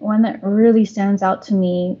student, one that really stands out to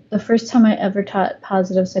me, the first time I ever taught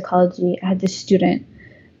positive psychology, I had this student,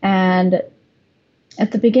 and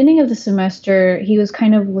at the beginning of the semester, he was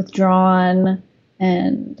kind of withdrawn,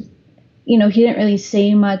 and he didn't really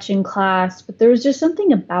say much in class, but there was just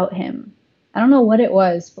something about him. I don't know what it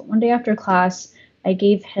was, but one day after class, I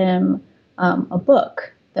gave him a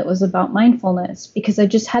book that was about mindfulness, because I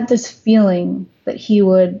just had this feeling that he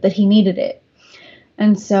needed it.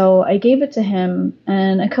 And so I gave it to him,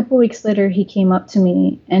 and a couple weeks later, he came up to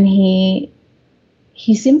me, and he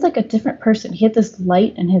seemed like a different person. He had this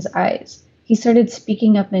light in his eyes. He started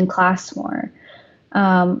speaking up in class more.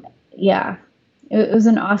 Yeah, it was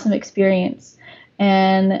an awesome experience.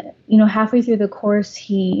 And halfway through the course,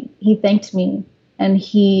 he thanked me, and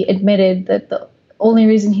he admitted that the only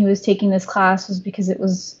reason he was taking this class was because it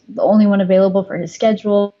was the only one available for his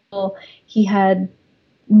schedule. He had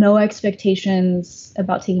no expectations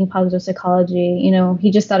about taking positive psychology.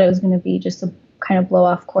 He just thought it was going to be just a kind of blow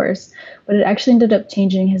off course, but it actually ended up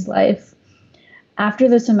changing his life. After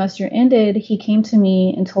the semester ended, he came to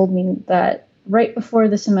me and told me that right before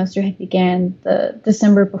the semester had began, the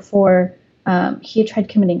December before, he had tried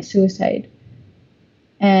committing suicide.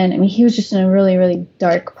 And I mean, he was just in a really, really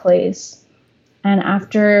dark place. And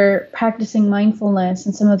after practicing mindfulness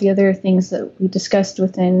and some of the other things that we discussed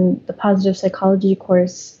within the positive psychology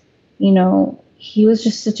course, he was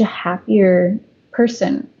just such a happier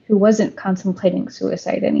person who wasn't contemplating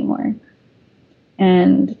suicide anymore.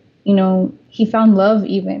 And, he found love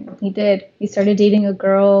even. He did. He started dating a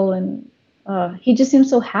girl, and he just seemed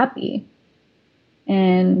so happy.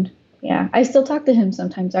 And yeah, I still talk to him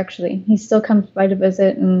sometimes, actually. He still comes by to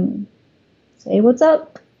visit and say, "What's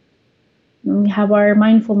up?" And we have our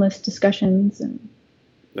mindfulness discussions. And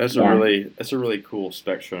That's yeah. a really cool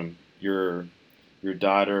spectrum. Your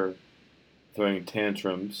daughter throwing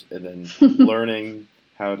tantrums and then learning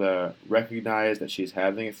how to recognize that she's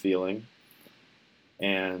having a feeling,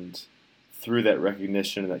 and through that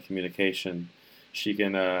recognition and that communication, she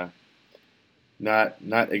can not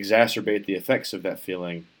exacerbate the effects of that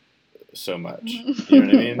feeling so much. You know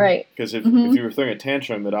what I mean? Right. Because if Mm-hmm. you were throwing a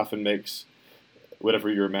tantrum, it often makes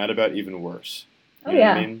whatever you were mad about even worse. You Oh, know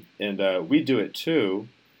yeah. what I mean? And we do it too.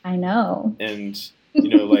 I know. And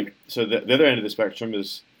like, so the other end of the spectrum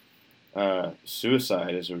is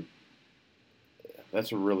suicide.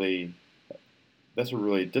 That's a really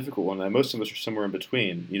difficult one. And most of us are somewhere in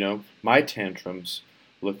between. My tantrums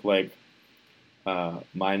look like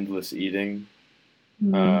mindless eating,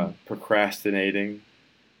 procrastinating,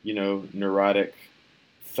 neurotic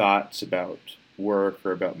thoughts about work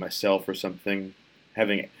or about myself or something,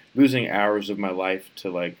 losing hours of my life to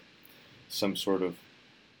like some sort of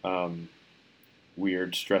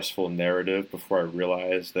weird, stressful narrative before I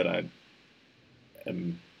realize that I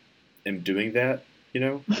am doing that.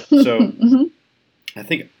 So Mhm. I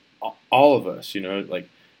think all of us, like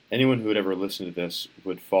anyone who would ever listen to this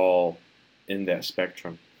would fall in that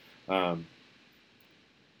spectrum. Like,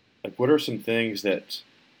 what are some things that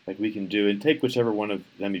like we can do, and take whichever one of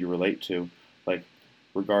them you relate to. Like,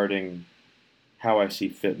 regarding how I see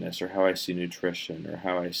fitness or how I see nutrition or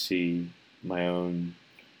how I see my own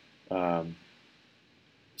um,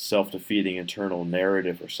 self-defeating internal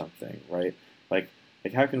narrative or something, right? Like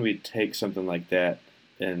like how can we take something like that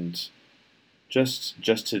and just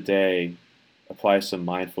today apply some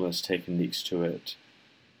mindfulness techniques to it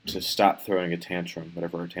to stop throwing a tantrum,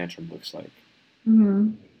 whatever a tantrum looks like.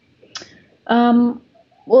 Hmm. Um,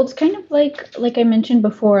 well, it's kind of like I mentioned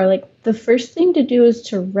before, like the first thing to do is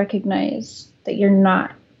to recognize that you're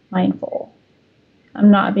not mindful. I'm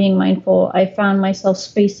not being mindful. I found myself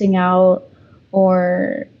spacing out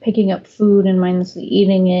or picking up food and mindlessly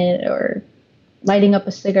eating it or lighting up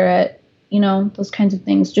a cigarette, those kinds of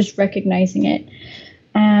things, just recognizing it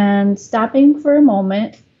and stopping for a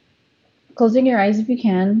moment, closing your eyes if you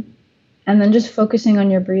can, and then just focusing on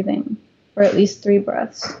your breathing for at least 3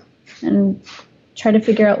 breaths and try to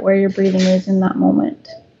figure out where your breathing is in that moment.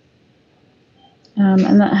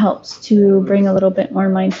 And that helps to bring a little bit more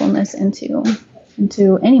mindfulness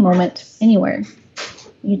into any moment, anywhere.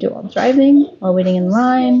 You do it while driving, while waiting in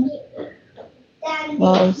line,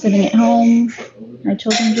 while sitting at home. My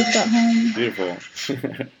children just got home. Beautiful.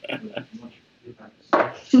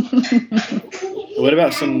 What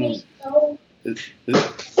about some? Was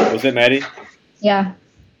that Maddie? Yeah,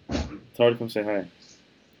 Tell her to come say hi.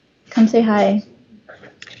 come say hi.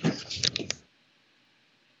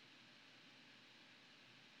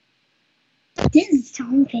 This is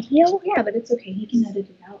on video. Yeah, but it's okay. You can edit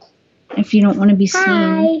it out if you don't want to be seen.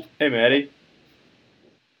 Hi. Hey, Maddie.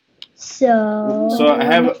 So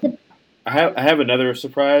I have another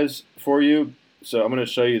surprise for you. So I'm going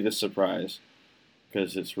to show you this surprise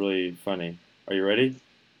because it's really funny. Are you ready?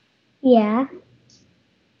 yeah.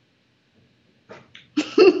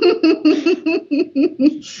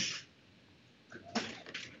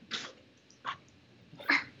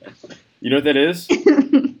 You know what that is?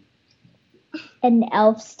 An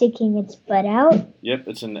elf sticking its butt out. Yep,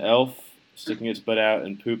 it's an elf sticking its butt out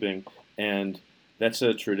and pooping, and that's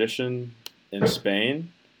a tradition in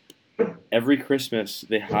Spain. Every Christmas,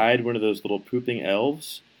 they hide one of those little pooping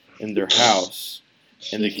elves in their house,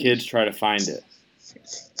 and the kids try to find it.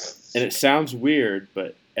 And it sounds weird,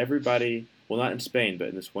 but everybody, well, not in Spain, but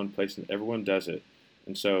in this one place, everyone does it.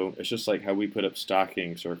 And so it's just like how we put up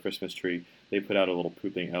stockings or a Christmas tree, they put out a little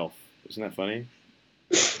pooping elf. Isn't that funny?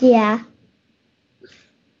 Yeah.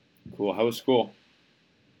 Cool. How was school?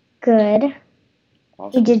 Good. We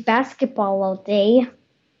Awesome. did basketball all day.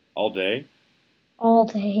 All day? All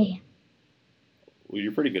day. Well,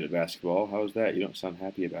 you're pretty good at basketball. How was that? You don't sound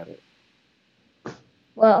happy about it.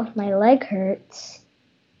 Well, my leg hurts.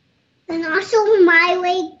 And also my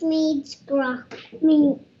leg needs What?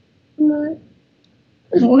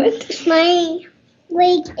 my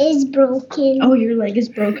leg is broken. Oh, your leg is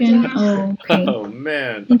broken? Yeah. Oh, okay. Oh,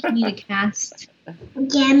 man. I think you need a cast.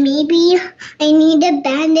 Yeah, maybe I need a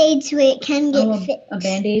band-aid so it can get Oh, fixed. a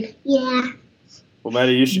Band-Aid? Yeah. Well,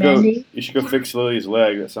 Maddie, Band-Aid? you should go fix Lily's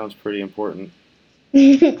leg. That sounds pretty important. When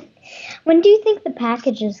do you think the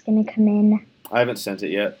package is going to come in? I haven't sent it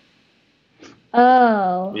yet.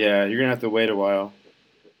 Oh. Yeah, you're going to have to wait a while.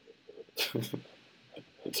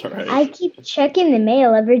 It's all right. I keep checking the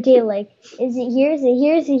mail every day, like, is it here? Is it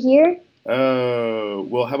here? Is it here? Oh,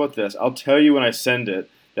 well, how about this? I'll tell you when I send it.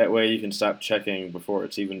 That way you can stop checking before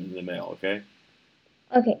it's even in the mail, okay?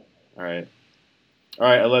 Okay. All right. All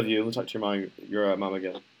right, I love you. Let's talk to your mom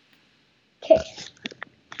again. Okay.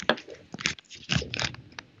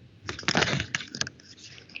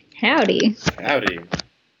 Howdy. Howdy.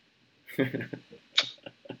 Can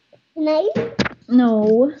I?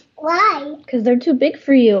 No, Why? because they're too big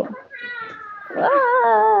for you.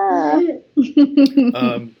 Ah.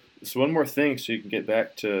 So one more thing so you can get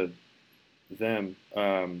back to them.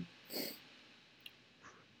 You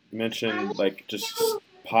mentioned like just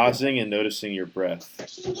pausing and noticing your breath,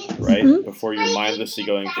 right? Mhm. Before you're mindlessly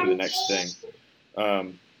going to the next thing.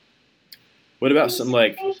 What about some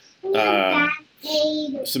like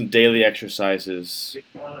some daily exercises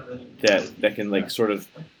that can like sort of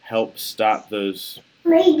help stop those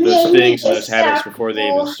things and those habits before they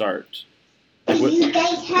even start? Like what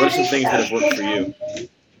are some things that have worked for you?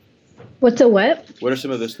 What's a what? What are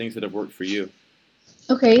some of those things that have worked for you?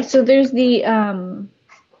 Okay, so there's the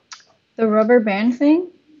rubber band thing,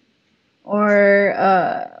 or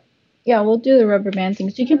yeah, we'll do the rubber band thing.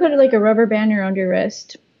 So you can put like a rubber band around your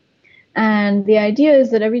wrist, and the idea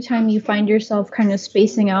is that every time you find yourself kind of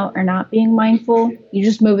spacing out or not being mindful, you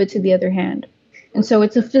just move it to the other hand. And so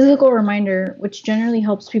it's a physical reminder, which generally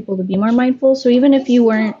helps people to be more mindful. So even if you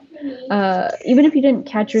weren't, even if you didn't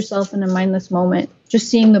catch yourself in a mindless moment, just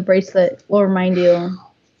seeing the bracelet will remind you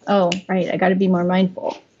Oh, right. I got to be more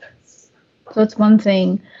mindful. So that's one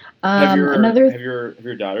thing. Another, Have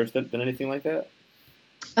your daughters done anything like that?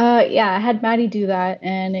 yeah, I had Maddie do that,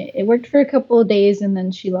 and it worked for a couple of days, and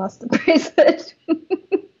then she lost the bracelet.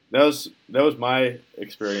 That was my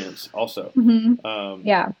experience also. hmm Um,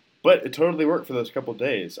 Yeah, but it totally worked for those couple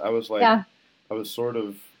days. I was like, yeah. I was sort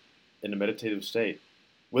of in a meditative state.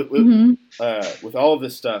 hmm With all of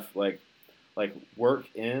this stuff, like work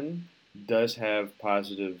in does have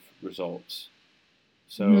positive results.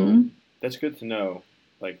 So hmm that's good to know.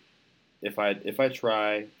 Like if I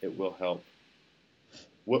try, it will help.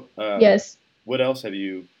 What Yes. what else have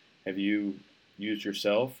you used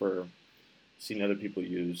yourself or seen other people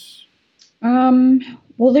use? Um,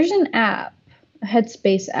 well, there's an app, a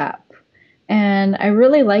Headspace app, and I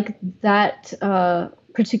really like that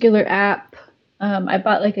particular app. I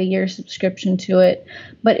bought like a year subscription to it,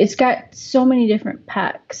 but it's got so many different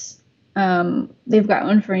packs. They've got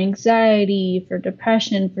one for anxiety, for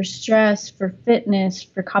depression, for stress, for fitness,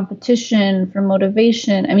 for competition, for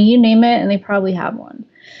motivation. I mean, you name it, and they probably have one.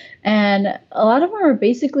 And a lot of them are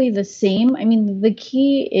basically the same. I mean, the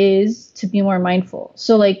key is to be more mindful.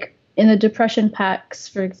 So, like in the depression packs,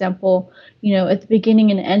 for example, at the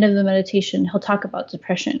beginning and end of the meditation, he'll talk about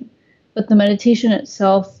depression. But the meditation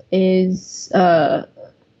itself is, they're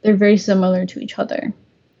very similar to each other.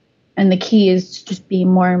 And the key is to just be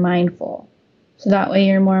more mindful. So that way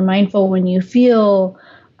you're more mindful when you feel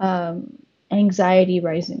anxiety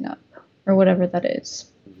rising up or whatever that is.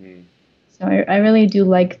 Hmm. So I really do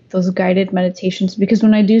like those guided meditations because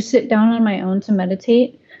when I do sit down on my own to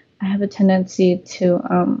meditate, I have a tendency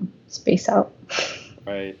to space out.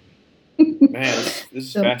 Right, man, this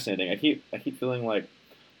is So, fascinating. I keep feeling like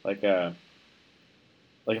uh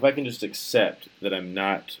like if I can just accept that I'm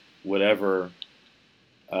not whatever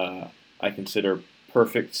uh, I consider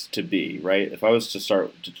perfect to be, right? If I was to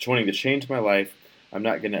start wanting to change my life, I'm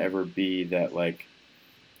not going to ever be that like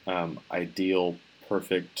ideal,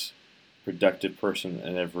 perfect, productive person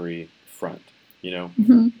in every front, you know?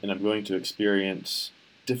 mhm, And I'm going to experience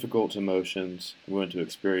difficult emotions. I'm going to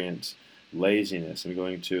experience laziness. I'm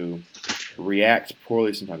going to react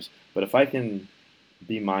poorly sometimes. But if I can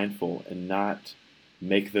be mindful and not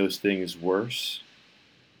make those things worse,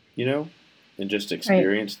 you know, and just right.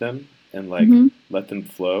 experience them and like hmm let them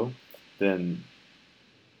flow, then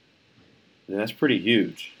that's pretty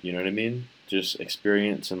huge. You know what I mean? Just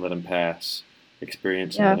experience and let them pass.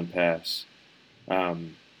 Experience and let Yeah. them pass.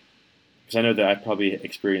 Because I know that I've probably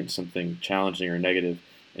experienced something challenging or negative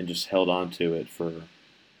and just held on to it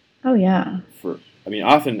Oh, yeah. for I mean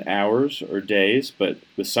often hours or days, but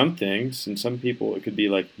with some things and some people it could be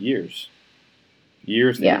like years.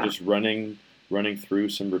 Years that you're Yeah. just running through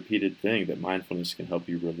some repeated thing that mindfulness can help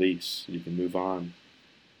you release. You can move on.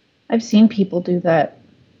 I've seen people do that.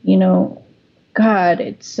 You know, God,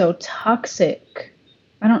 it's so toxic.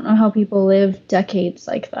 I don't know how people live decades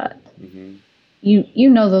like that. Hmm. You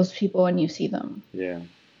know those people when you see them. Yeah.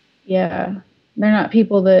 Yeah. They're not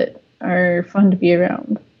people that are fun to be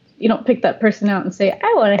around. You don't pick that person out and say,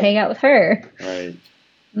 I want to hang out with her. Right.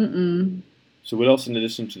 Mm-mm. So what else in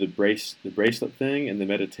addition to the bracelet thing and the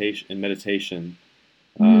meditation,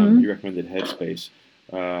 hmm you recommended Headspace.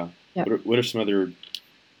 Yeah. What are some other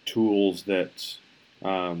tools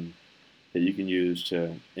um, that you can use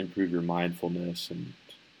to improve your mindfulness and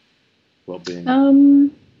well-being?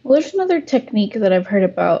 Well, there's another technique that I've heard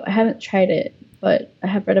about. I haven't tried it, but I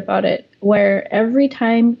have read about it, where every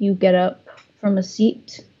time you get up from a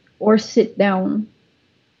seat or sit down,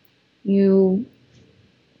 you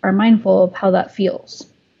are mindful of how that feels.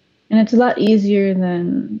 And it's a lot easier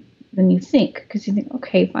than you think because you think,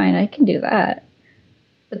 okay, fine, I can do that.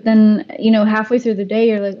 But then, halfway through the day,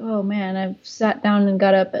 you're like, oh man, I've sat down and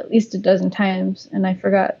got up at least a dozen times, and I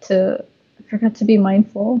forgot to be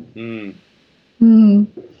mindful. Mm. Hmm.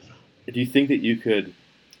 Do you think that you could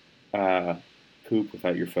uh, poop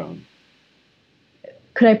without your phone?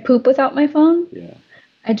 Could I poop without my phone? Yeah.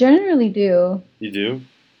 I generally do. You do?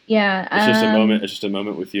 Yeah. It's just a moment. It's just a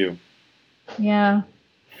moment with you. Yeah.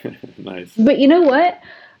 Nice. But you know what?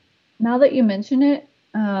 Now that you mention it,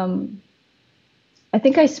 I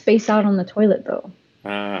think I space out on the toilet though.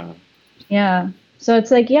 Ah, Yeah. So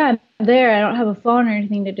it's like, yeah, I'm there. I don't have a phone or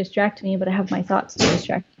anything to distract me, but I have my thoughts to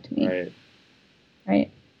distract me, right.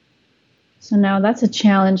 right? So now that's a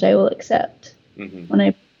challenge I will accept. Hmm. When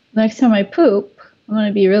I next time I poop, I'm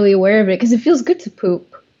gonna be really aware of it because it feels good to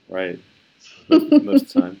poop. Right. Most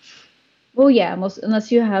of the time. Well, yeah, most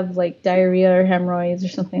unless you have like diarrhea or hemorrhoids or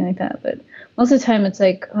something like that, but most of the time it's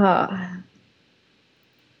like, or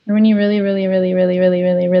when you really, really, really, really, really,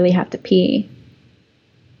 really, really have to pee,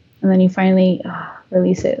 and then you finally,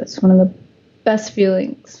 release it. It's one of the best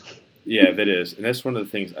feelings. Yeah, that is, and that's one of the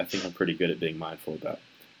things I think I'm pretty good at being mindful about.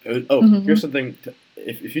 Mhm. Here's something.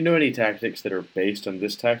 If you know any tactics that are based on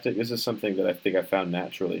this tactic, this is something that I think I found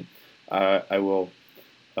naturally. I will.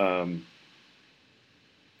 Um,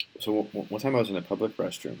 so one time I was in a public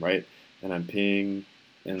restroom, right, and I'm peeing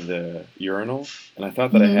in the urinal, and I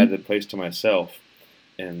thought that I had Mhm. the place to myself,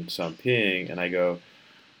 and so I'm peeing, and I go,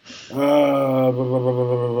 "Ah,"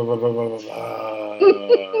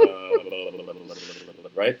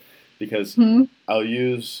 right, because Mhm. I'll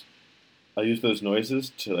use I'll use those noises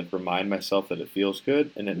to like remind myself that it feels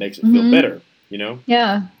good, and it makes it feel Mhm. better, you know.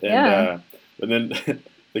 Yeah. And Yeah. and then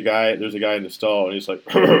there's a guy in the stall, and he's like,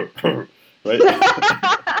 right, like,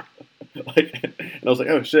 and I was like,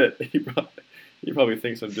 oh shit, he probably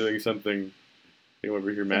thinks I'm doing something, like, over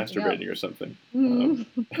here Something else. masturbating or something. Mhm.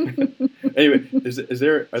 Anyway,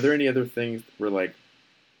 are there any other things where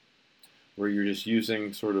you're just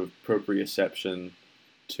using sort of proprioception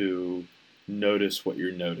to notice what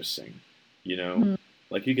you're noticing? You know, Mhm.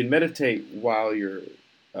 like you can meditate while you're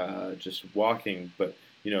just walking, but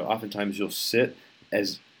oftentimes you'll sit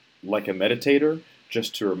as like a meditator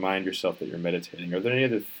just to remind yourself that you're meditating. Are there any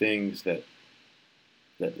other things that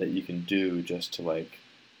you can do just to like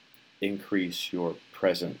increase your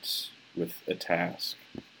presence with a task?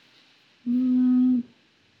 Mm,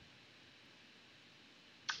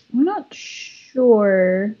 I'm not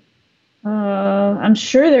sure. I'm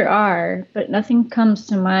sure there are, but nothing comes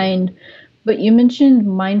to mind. But you mentioned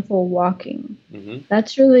mindful walking. Mm-hmm.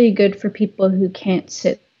 That's really good for people who can't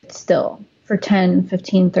sit still for 10,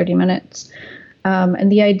 15, 30 minutes.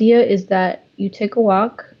 And the idea is that you take a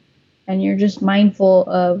walk and you're just mindful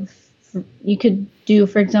of, you could do,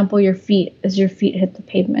 for example, your feet as your feet hit the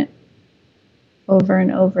pavement over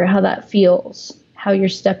and over, how that feels, how you're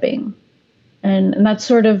stepping. And that's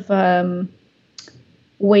sort of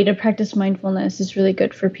way to practice mindfulness is really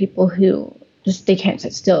good for people who just they can't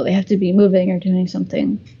sit still. They have to be moving or doing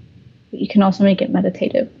something. But you can also make it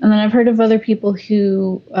meditative. And then I've heard of other people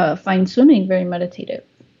who find swimming very meditative,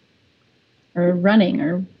 or running,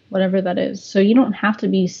 or whatever that is. So you don't have to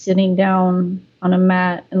be sitting down on a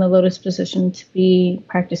mat in the lotus position to be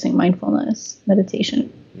practicing mindfulness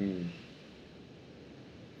meditation. Mm.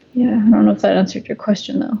 Yeah, I don't know if that answered your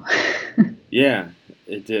question though. Yeah,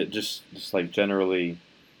 it did. Just like generally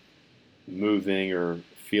moving or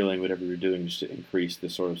feeling whatever you're doing just to increase the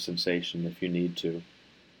sort of sensation if you need to.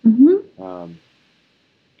 Mm-hmm.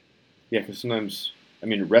 Yeah, because sometimes, I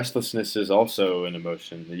mean, restlessness is also an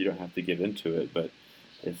emotion that you don't have to give into it, but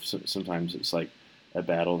if sometimes it's like a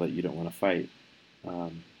battle that you don't want to fight.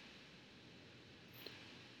 Um,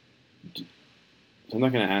 so I'm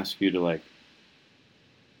not going to ask you to like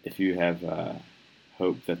if you have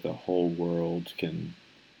hope that the whole world can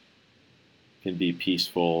be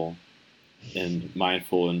peaceful and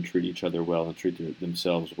mindful and treat each other well and treat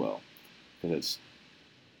themselves well, because it's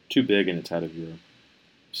too big and it's out of your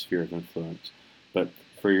sphere of influence. But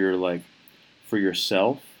for for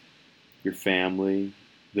yourself, your family,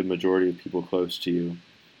 the majority of people close to you,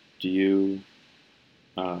 do you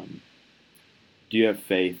um, do you have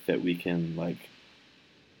faith that we can like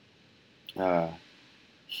uh,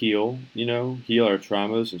 heal? Heal our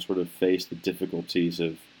traumas and sort of face the difficulties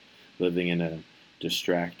of living in a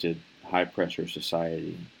distracted, high pressure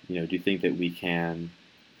society. Do you think that we can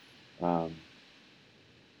um,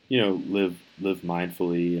 live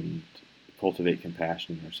mindfully and cultivate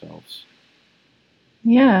compassion in ourselves?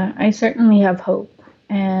 Yeah, I certainly have hope.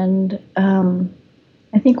 And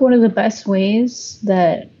I think one of the best ways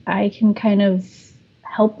that I can kind of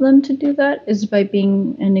help them to do that is by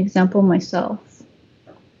being an example myself.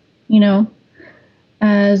 You know,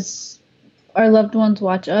 as our loved ones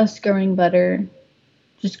watch us growing better,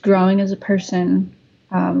 just growing as a person,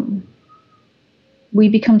 um, we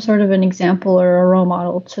become sort of an example or a role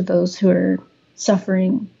model to those who are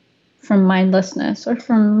suffering from mindlessness or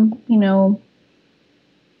from,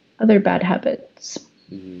 other bad habits.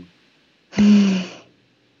 Mm-hmm.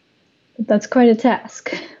 But that's quite a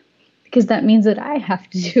task because that means that I have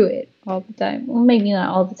to do it all the time. Well, maybe not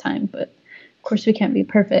all the time, but of course we can't be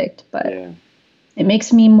perfect. But Yeah. it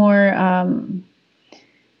makes me more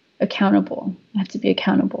accountable. I have to be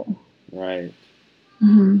accountable. Right.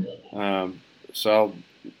 Mm-hmm. So I'll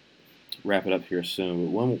wrap it up here soon.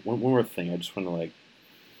 But one more thing, I just want to like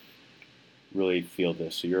really feel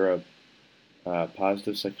this. So you're a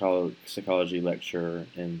positive psychology lecturer,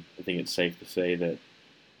 and I think it's safe to say that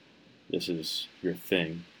this is your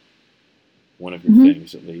thing, one of your Mm-hmm.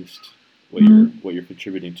 things at least, Mm-hmm. what you're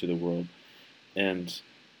contributing to the world. And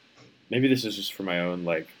maybe this is just for my own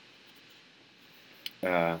like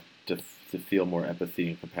to feel more empathy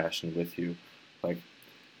and compassion with you. Like,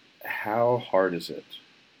 how hard is it?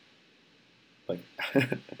 Like,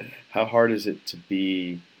 how hard is it to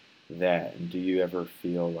be that? And do you ever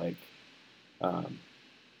feel like um,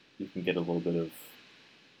 you can get a little bit of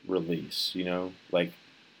release? Like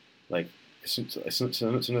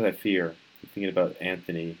sometimes I fear thinking about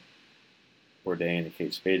Anthony Bourdain and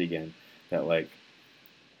Kate Spade again, that like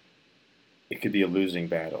it could be a losing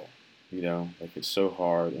battle. Like it's so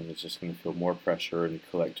hard, and it's just going to feel more pressure and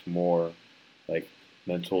collect more like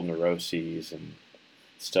mental neuroses and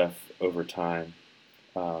stuff over time.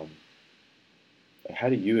 Um, how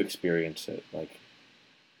do you experience it? Like,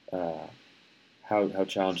 how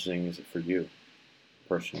challenging is it for you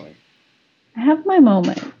personally? I have my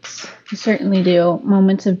moments. I certainly do.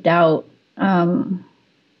 Moments of doubt.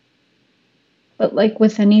 But like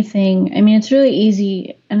with anything, I mean, it's really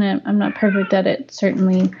easy, and I'm not perfect at it,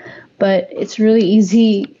 certainly, but it's really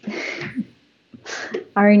easy.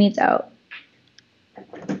 Ari needs out.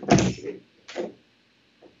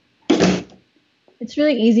 It's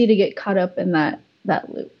really easy to get caught up in that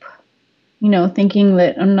loop, thinking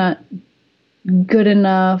that I'm not good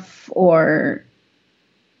enough, or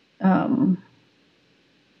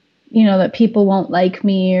that people won't like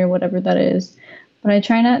me or whatever that is. But I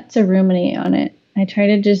try not to ruminate on it. I try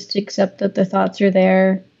to just accept that the thoughts are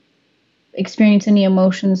there, experience any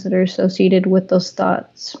emotions that are associated with those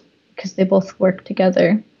thoughts, because they both work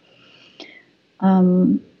together.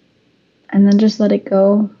 And then just let it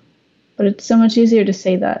go. But it's so much easier to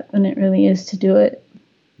say that than it really is to do it.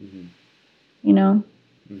 Mm-hmm.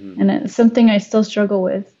 And it's something I still struggle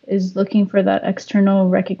with, is looking for that external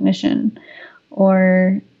recognition,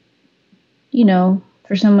 or,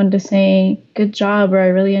 for someone to say, good job, or I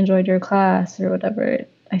really enjoyed your class, or whatever.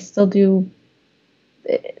 I still do.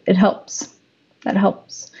 It helps. That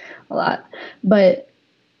helps a lot. But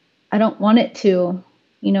I don't want it to.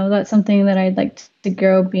 That's something that I'd like to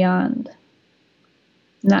grow beyond.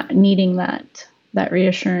 Not needing that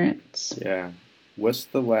reassurance. Yeah. What's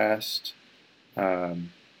the last,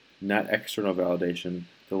 not external validation,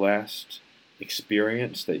 the last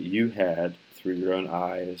experience that you had through your own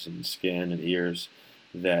eyes and skin and ears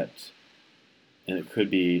that, and it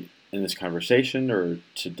could be in this conversation or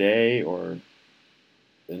today or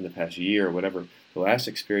in the past year or whatever, the last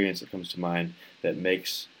experience that comes to mind that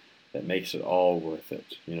makes it all worth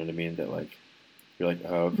it. You know what I mean? That like, you're like,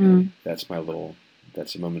 oh, okay, that's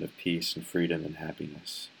a moment of peace and freedom and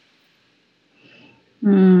happiness.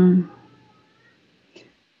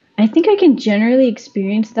 I think I can generally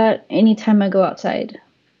experience that anytime I go outside.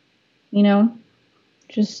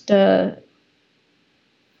 Just the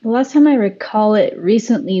last time I recall it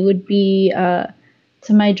recently would be to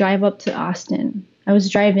my drive up to Austin. I was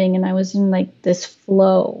driving and I was in like this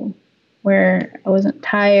flow where I wasn't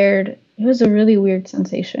tired. It was a really weird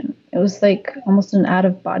sensation. It was like almost an out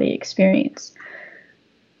of body experience.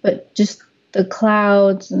 But just the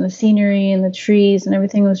clouds and the scenery and the trees and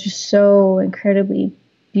everything was just so incredibly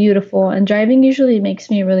beautiful. And driving usually makes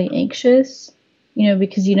me really anxious,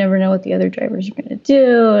 because you never know what the other drivers are going to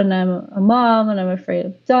do. And I'm a mom, and I'm afraid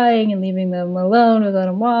of dying and leaving them alone without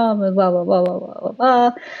a mom, and blah, blah, blah, blah, blah, blah,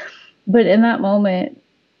 blah. But in that moment,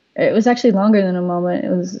 it was actually longer than a moment. It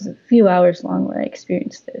was a few hours long where I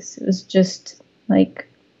experienced this. It was just like,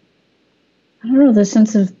 I don't know, the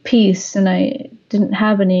sense of peace, and I didn't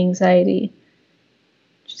have any anxiety.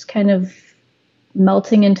 Just kind of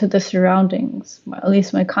melting into the surroundings. At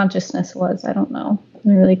least my consciousness was. I don't know. It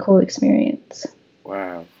was a really cool experience.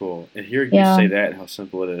 Wow, cool. And hearing you say that and how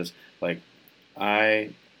simple it is, like,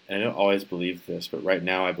 I don't always believe this, but right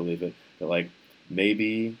now I believe it, that like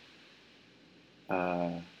maybe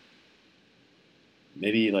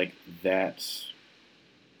like that's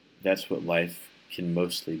what life can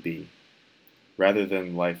mostly be, rather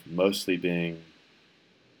than life mostly being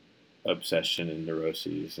obsession and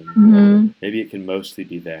neuroses and whatever. Maybe it can mostly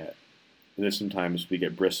be that. And then sometimes we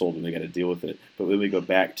get bristled and we got to deal with it. But when we go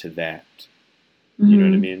back to that, you know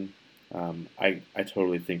what I mean? I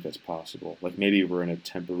totally think that's possible. Like maybe we're in a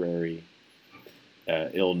temporary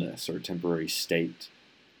illness or temporary state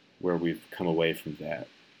where we've come away from that.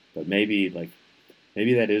 But maybe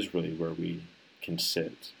that is really where we can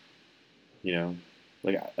sit.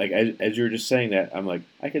 Like as you were just saying that, I'm like,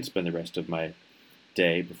 I could spend the rest of my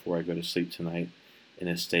day before I go to sleep tonight in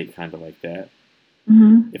a state kind of like that.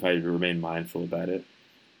 If I remain mindful about it,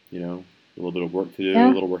 a little bit of work to do, a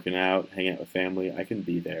little working out, hang out with family, I can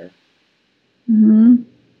be there.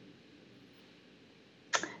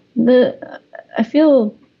 I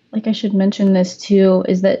feel like I should mention this too,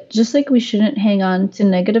 is that just like we shouldn't hang on to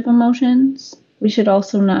negative emotions, we should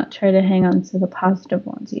also not try to hang on to the positive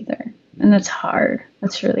ones either. And that's hard.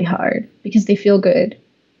 That's really hard because they feel good.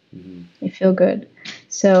 Mm-hmm. They feel good.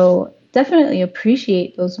 So definitely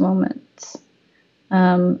appreciate those moments.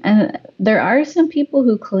 And there are some people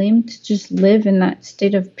who claim to just live in that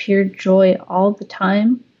state of pure joy all the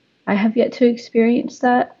time. I have yet to experience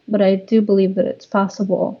that, but I do believe that it's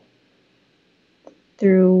possible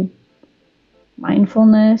through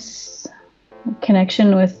mindfulness,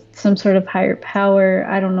 connection with some sort of higher power.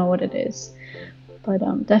 I don't know what it is, but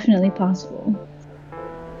definitely possible.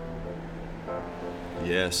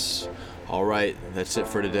 Yes. All right, that's it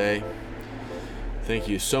for today. Thank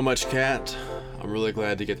you so much, Kat. I'm really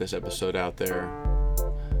glad to get this episode out there.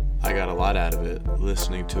 I got a lot out of it.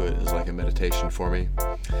 Listening to it is like a meditation for me,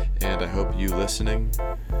 and I hope you listening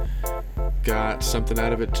got something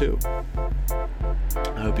out of it too.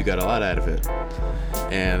 I hope you got a lot out of it,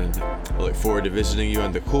 and I look forward to visiting you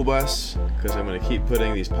on the Cool Bus, because I'm going to keep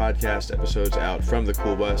putting these podcast episodes out from the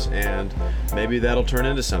Cool Bus, and maybe that'll turn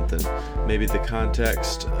into something. Maybe the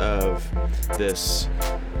context of this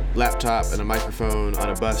laptop and a microphone on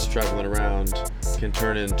a bus traveling around can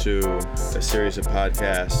turn into a series of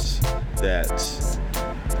podcasts that,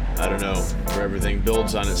 I don't know, where everything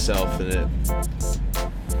builds on itself and it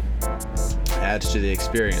adds to the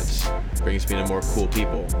experience, brings me to more cool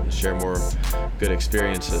people, share more good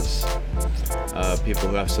experiences, people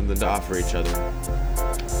who have something to offer each other.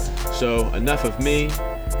 So enough of me.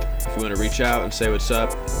 If you want to reach out and say what's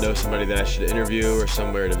up, know somebody that I should interview or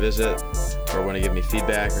somewhere to visit, or want to give me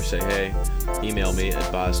feedback or say hey, email me at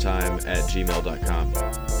boztime@gmail.com.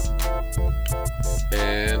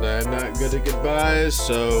 And I'm not good at goodbyes,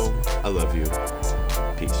 so I love you.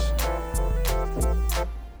 Peace.